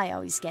 That's how I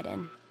always get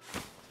in.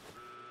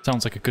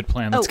 Sounds like a good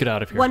plan. Let's get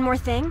out of here. One more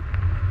thing.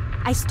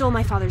 I stole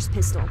my father's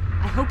pistol.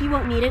 I hope you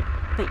won't need it,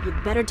 but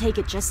you'd better take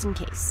it just in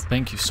case.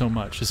 Thank you so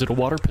much. Is it a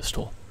water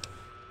pistol?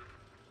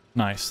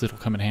 Nice. It'll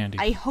come in handy.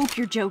 I hope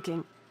you're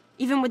joking.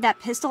 Even with that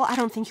pistol, I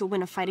don't think you'll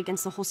win a fight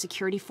against the whole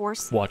security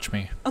force. Watch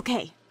me.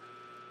 Okay.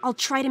 I'll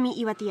try to meet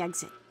you at the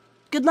exit.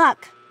 Good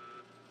luck.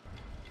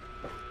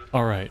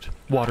 All right.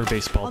 Water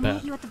baseball I'll bat.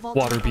 meet you at the vault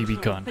Water if I BB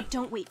can, gun. But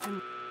don't wait for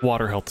me.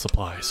 Water health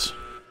supplies.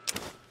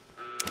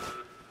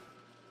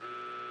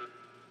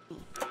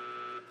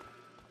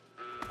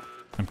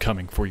 I'm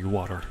coming for you,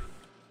 water.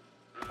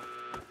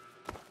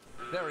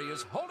 There he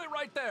is. Hold it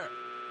right there.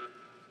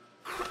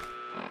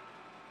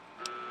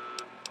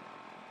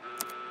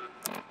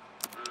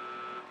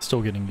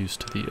 Still getting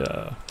used to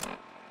the,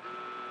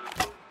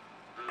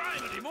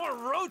 Any more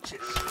roaches?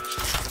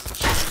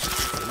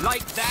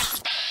 Like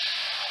that.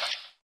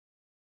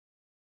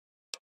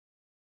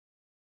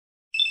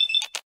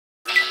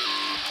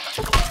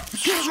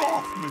 Get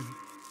off me!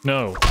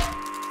 No.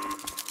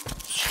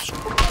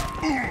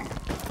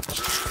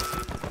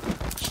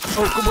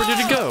 Oh, where did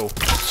it go?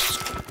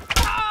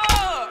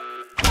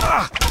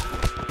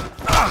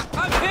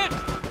 I'm hit.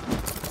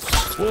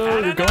 Whoa,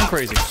 you're going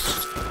crazy.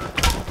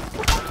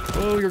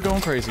 Whoa, you're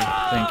going crazy.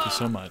 Thank you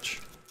so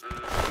much.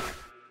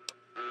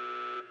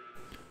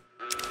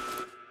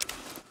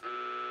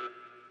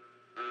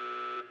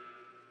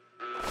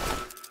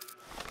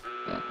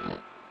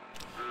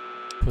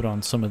 Put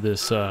on some of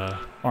this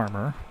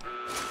armor.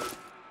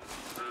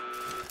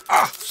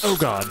 Oh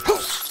god.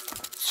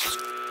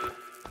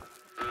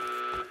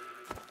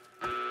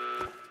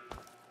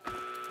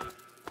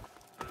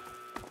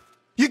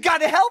 You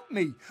gotta help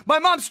me! My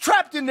mom's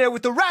trapped in there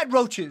with the rat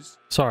roaches!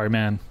 Sorry,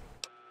 man.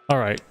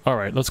 Alright,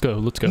 let's go,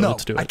 No,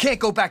 let's do it. I can't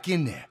go back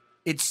in there.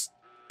 It's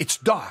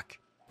dark.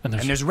 And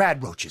there's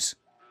rat roaches.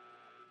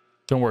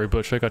 Don't worry,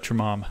 Butch, I got your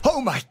mom.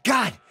 Oh my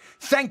God!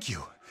 Thank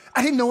you!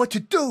 I didn't know what to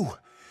do!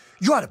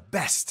 You are the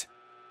best!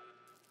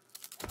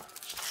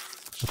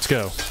 Let's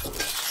go.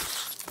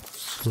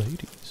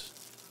 Ladies.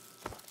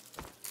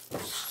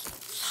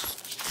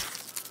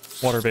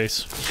 Water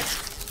base.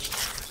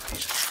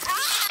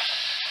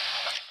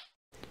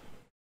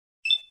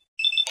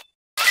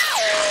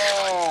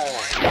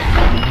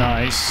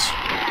 Nice.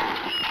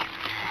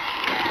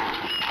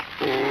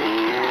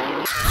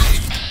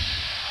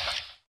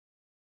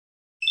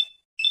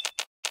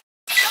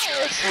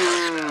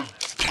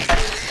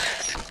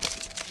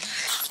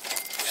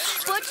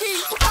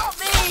 Butchie, help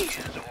me!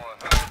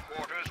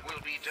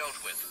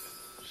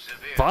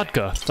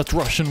 Vodka? That's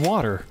Russian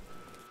water.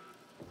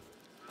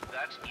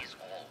 That is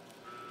all.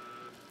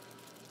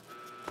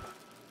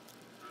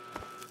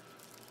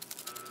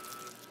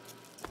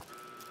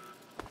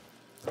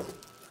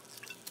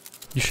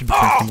 You should be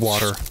drinking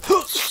water.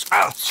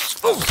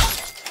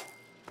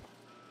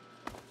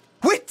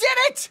 We did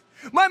it!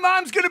 My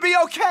mom's gonna be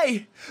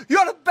okay!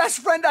 You're the best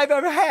friend I've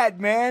ever had,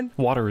 man!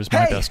 Water is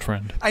my best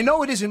friend. I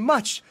know it isn't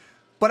much,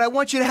 but I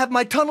want you to have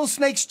my Tunnel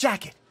Snake's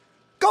jacket.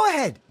 Go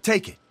ahead,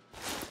 take it.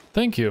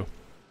 Thank you.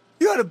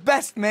 You're the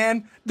best,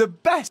 man. The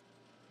best.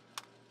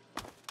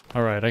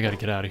 Alright, I gotta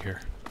get out of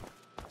here.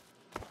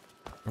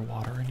 Is there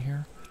water in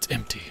here? It's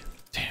empty.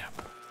 Damn.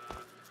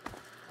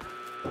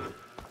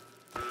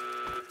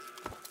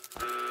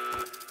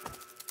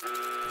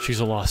 She's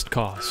a lost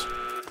cause.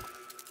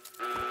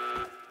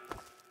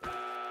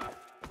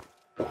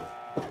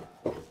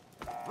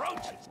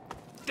 Roaches!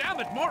 Damn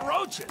it, more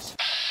roaches!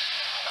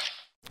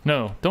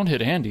 No, don't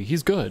hit Andy.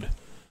 He's good.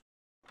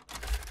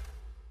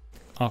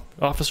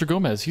 Officer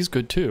Gomez, he's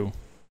good too.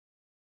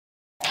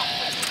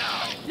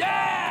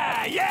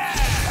 Yeah! Yeah!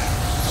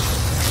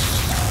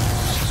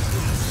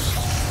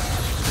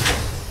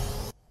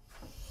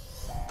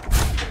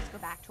 Let's go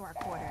back to our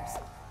quarters.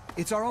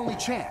 It's our only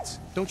chance.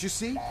 Don't you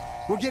see?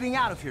 We're getting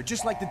out of here,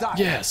 just like the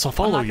doctor. Yes, I'll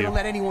follow I'm not you. gonna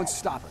let anyone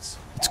stop us.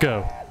 Let's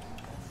go.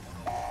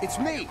 It's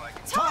me,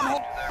 Tom.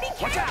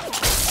 Watch out!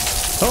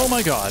 Oh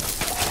my god.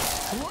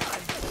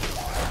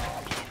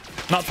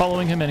 Not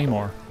following him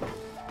anymore.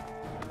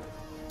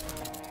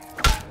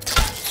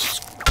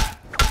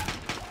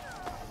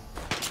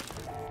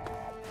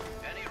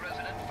 Any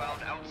resident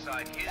found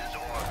outside his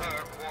or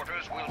her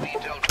quarters will be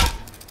dealt with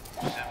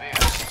severely.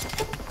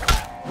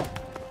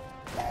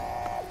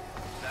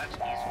 That's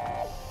easy.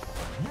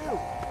 You!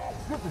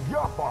 This is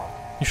your fault.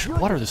 You should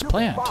water this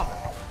plant.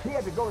 He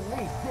had to go and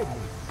leave, didn't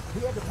he?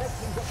 He had to mess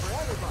things up for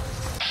everybody.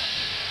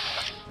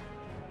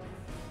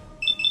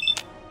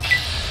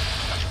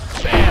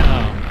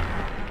 Bam!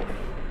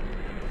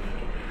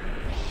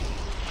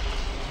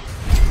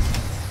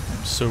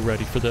 I'm so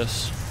ready for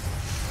this.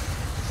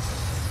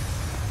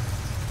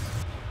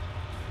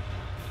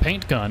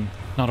 Paint gun,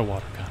 not a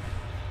water gun.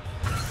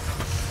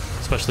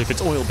 Especially if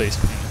it's oil-based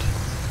paint.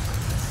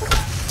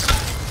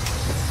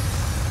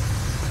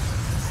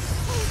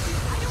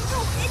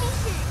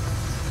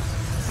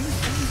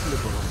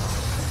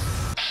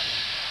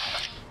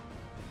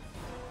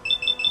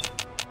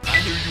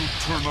 I knew you'd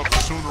turn up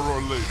sooner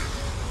or later.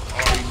 I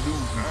knew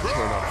you'd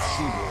turn up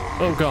sooner.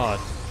 Oh god.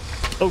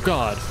 Oh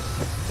god.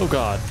 Oh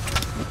god.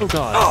 Oh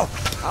god. Oh!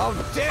 How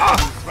dare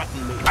you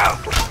threaten me?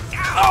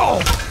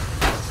 Oh!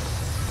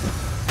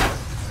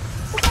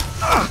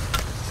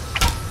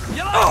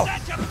 You like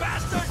that, you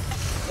bastard?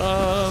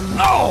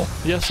 Oh!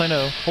 Yes, I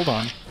know. Hold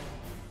on.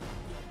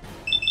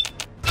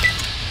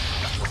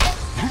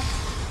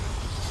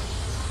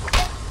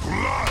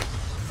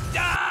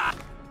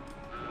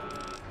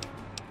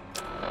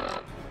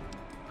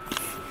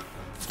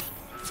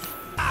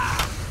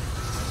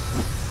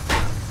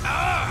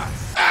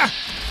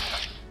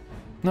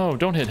 No,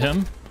 don't hit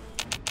him.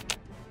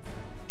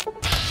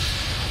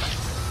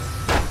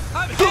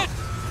 I'm hit!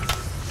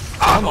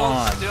 Come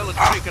on. Still and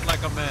take it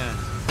like a man.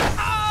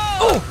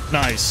 Oh!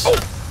 Nice.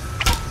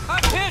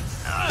 I'm hit!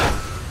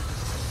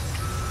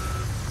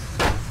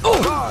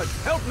 Oh! God,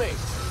 help me!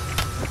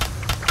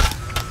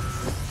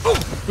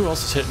 Who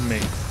else is hitting me?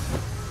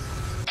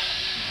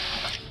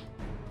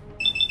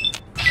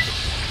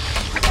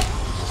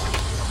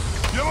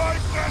 You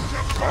like that,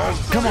 you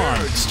bastard? Come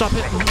on, stop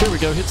hitting. There we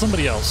go, hit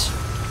somebody else.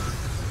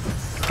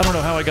 I don't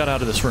know how I got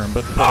out of this room,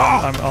 but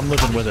I'm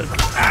living with it.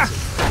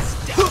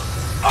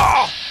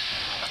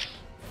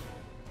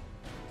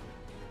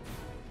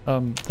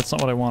 That's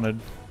not what I wanted.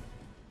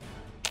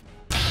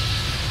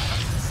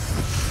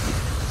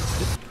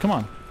 Come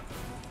on.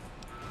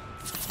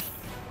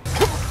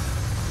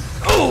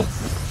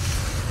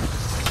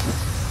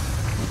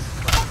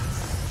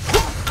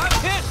 I'm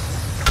hit!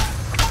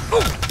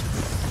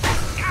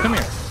 Come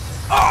here.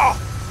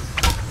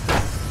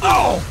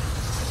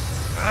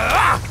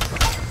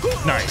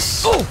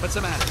 Nice. What's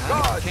the matter,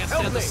 huh? God, Can't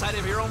help stand the me. sight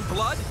of your own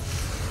blood?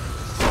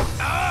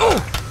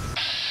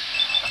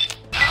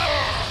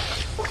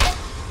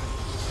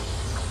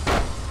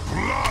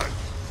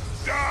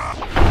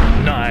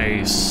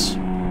 Nice.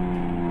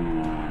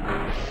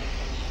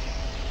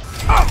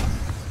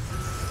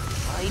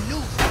 I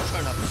knew you'd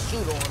turn up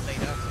sooner or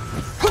later.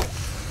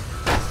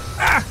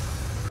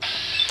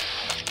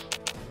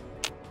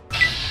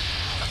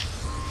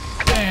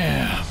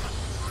 Damn.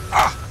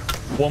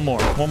 One more.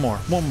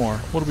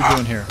 What are we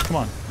doing here? Come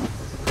on.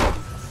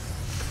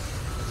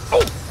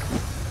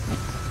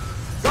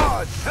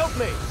 God, help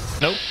me!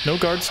 Nope, no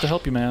guards to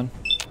help you, man.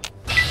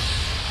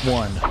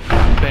 One.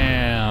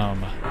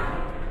 Bam.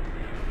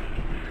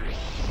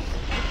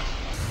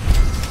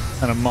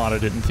 And Amada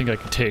didn't think I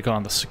could take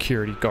on the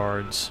security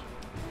guards.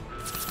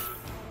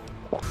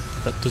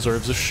 That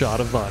deserves a shot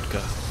of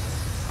vodka.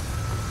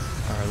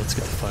 Alright, let's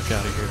get the fuck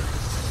out of here.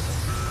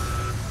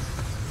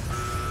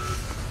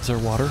 Is there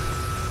water?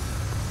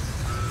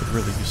 Could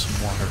really use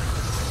some water.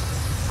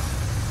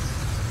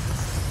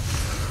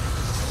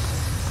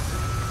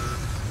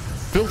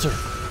 Filter!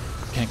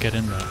 Can't get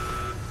in though.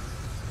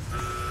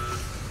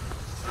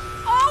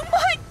 Oh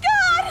my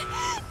god!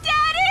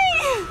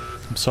 Daddy!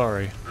 I'm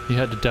sorry. He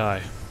had to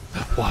die.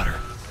 Water.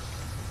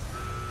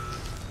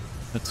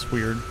 That's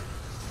weird.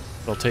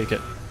 But I'll take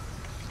it.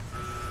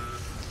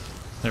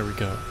 There we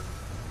go.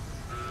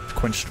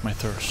 Quenched my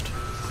thirst.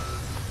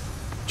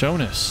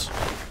 Jonas!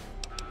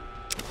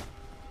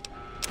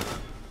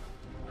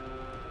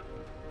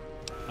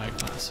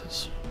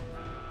 Eyeglasses.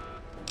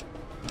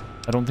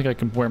 I don't think I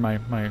can wear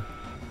my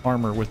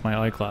armor with my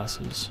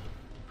eyeglasses.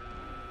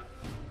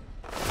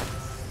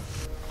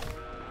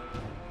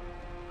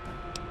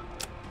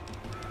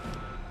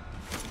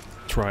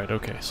 That's right,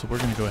 okay, so we're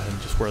gonna go ahead and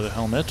just wear the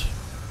helmet.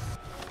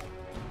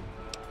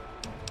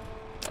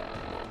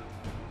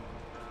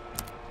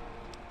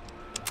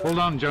 Hold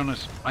on,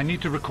 Jonas. I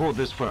need to record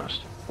this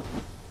first.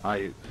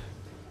 I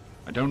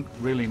don't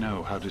really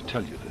know how to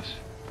tell you this.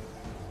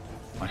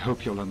 I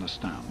hope you'll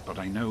understand, but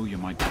I know you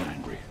might be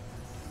angry.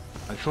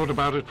 I thought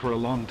about it for a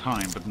long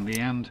time, but in the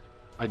end,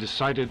 I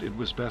decided it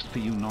was best for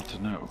you not to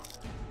know.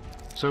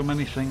 So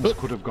many things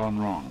could have gone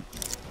wrong,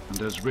 and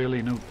there's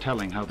really no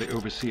telling how the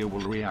Overseer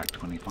will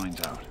react when he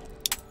finds out.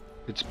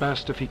 It's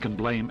best if he can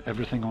blame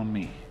everything on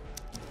me.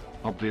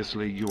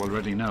 Obviously, you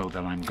already know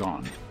that I'm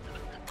gone.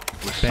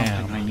 It was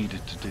something I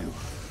needed to do.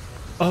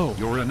 Oh.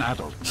 You're an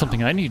adult now.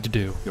 Something I need to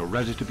do. You're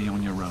ready to be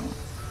on your own.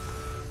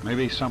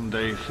 Maybe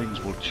someday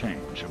things will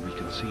change and we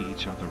can see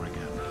each other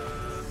again.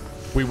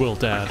 We will,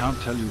 Dad. I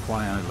can't tell you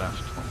why I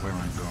left or where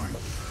I'm going.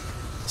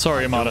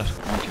 Sorry, Amada.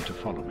 I want you to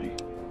follow me.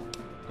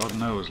 God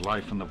knows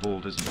life in the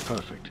vault isn't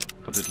perfect,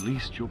 but at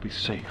least you'll be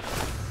safe.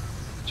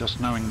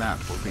 Just knowing that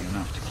will be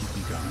enough to keep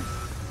me going.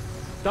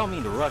 Don't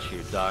mean to rush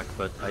you, Doc,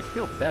 but I'd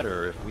feel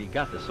better if we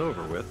got this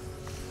over with.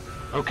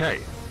 Okay,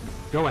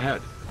 go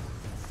ahead.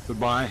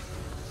 Goodbye.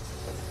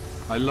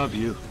 I love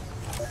you.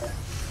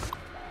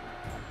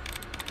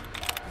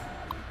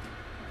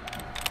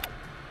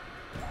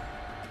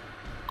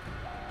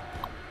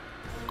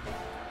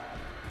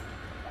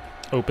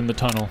 Open the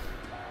tunnel.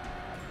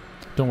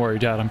 Don't worry,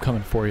 Dad, I'm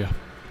coming for you.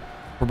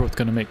 We're both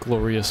gonna make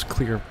glorious,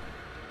 clear,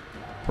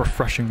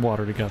 refreshing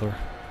water together.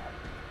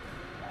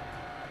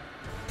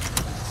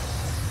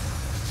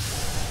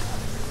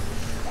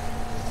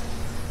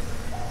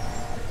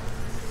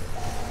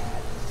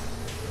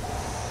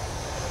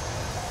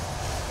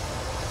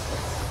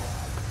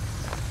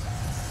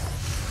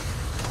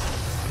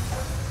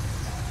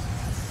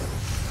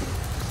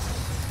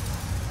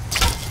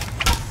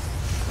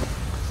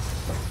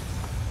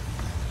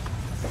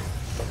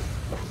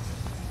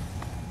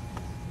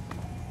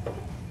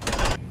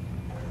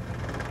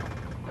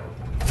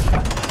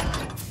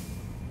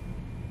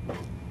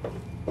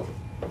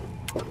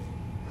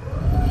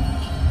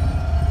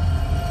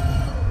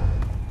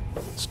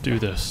 Do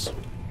this.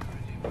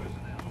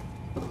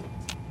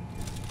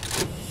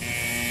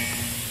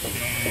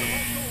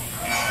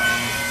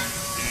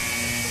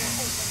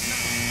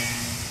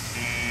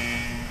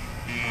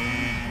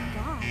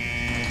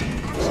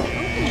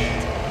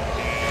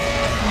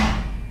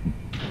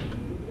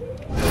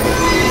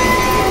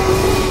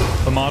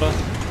 Amada,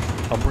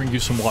 I'll bring you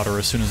some water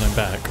as soon as I'm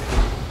back.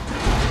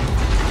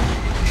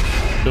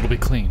 It'll be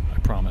clean, I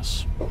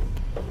promise.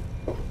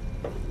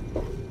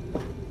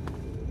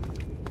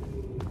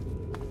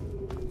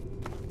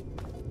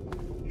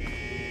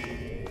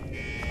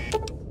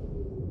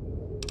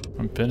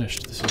 I'm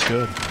finished. This is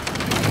good.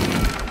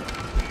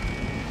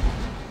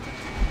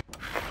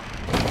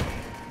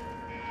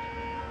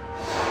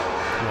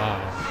 Wow.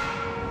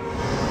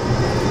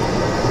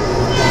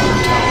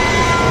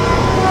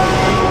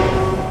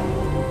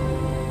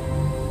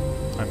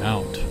 I'm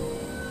out.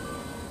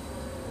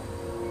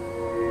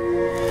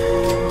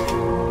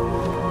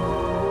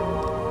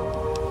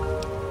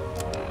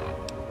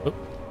 Oh.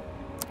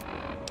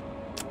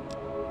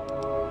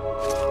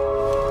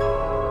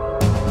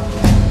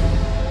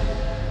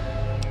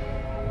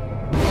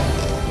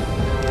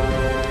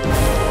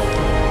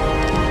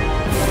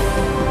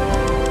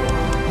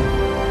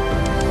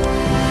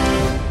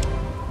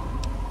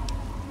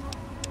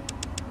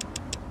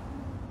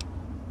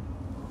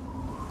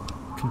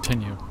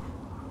 Continue.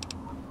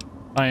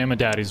 I am a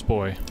daddy's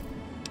boy.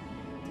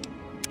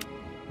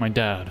 My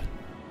dad,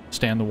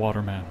 Stan the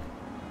Waterman.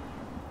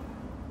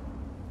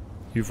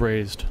 You've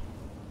raised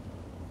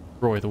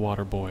Roy the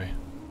Water Boy.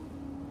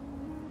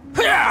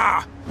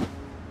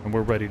 And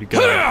we're ready to go.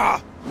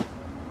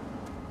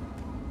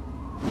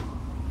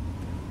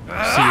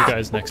 See you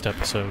guys next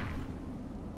episode.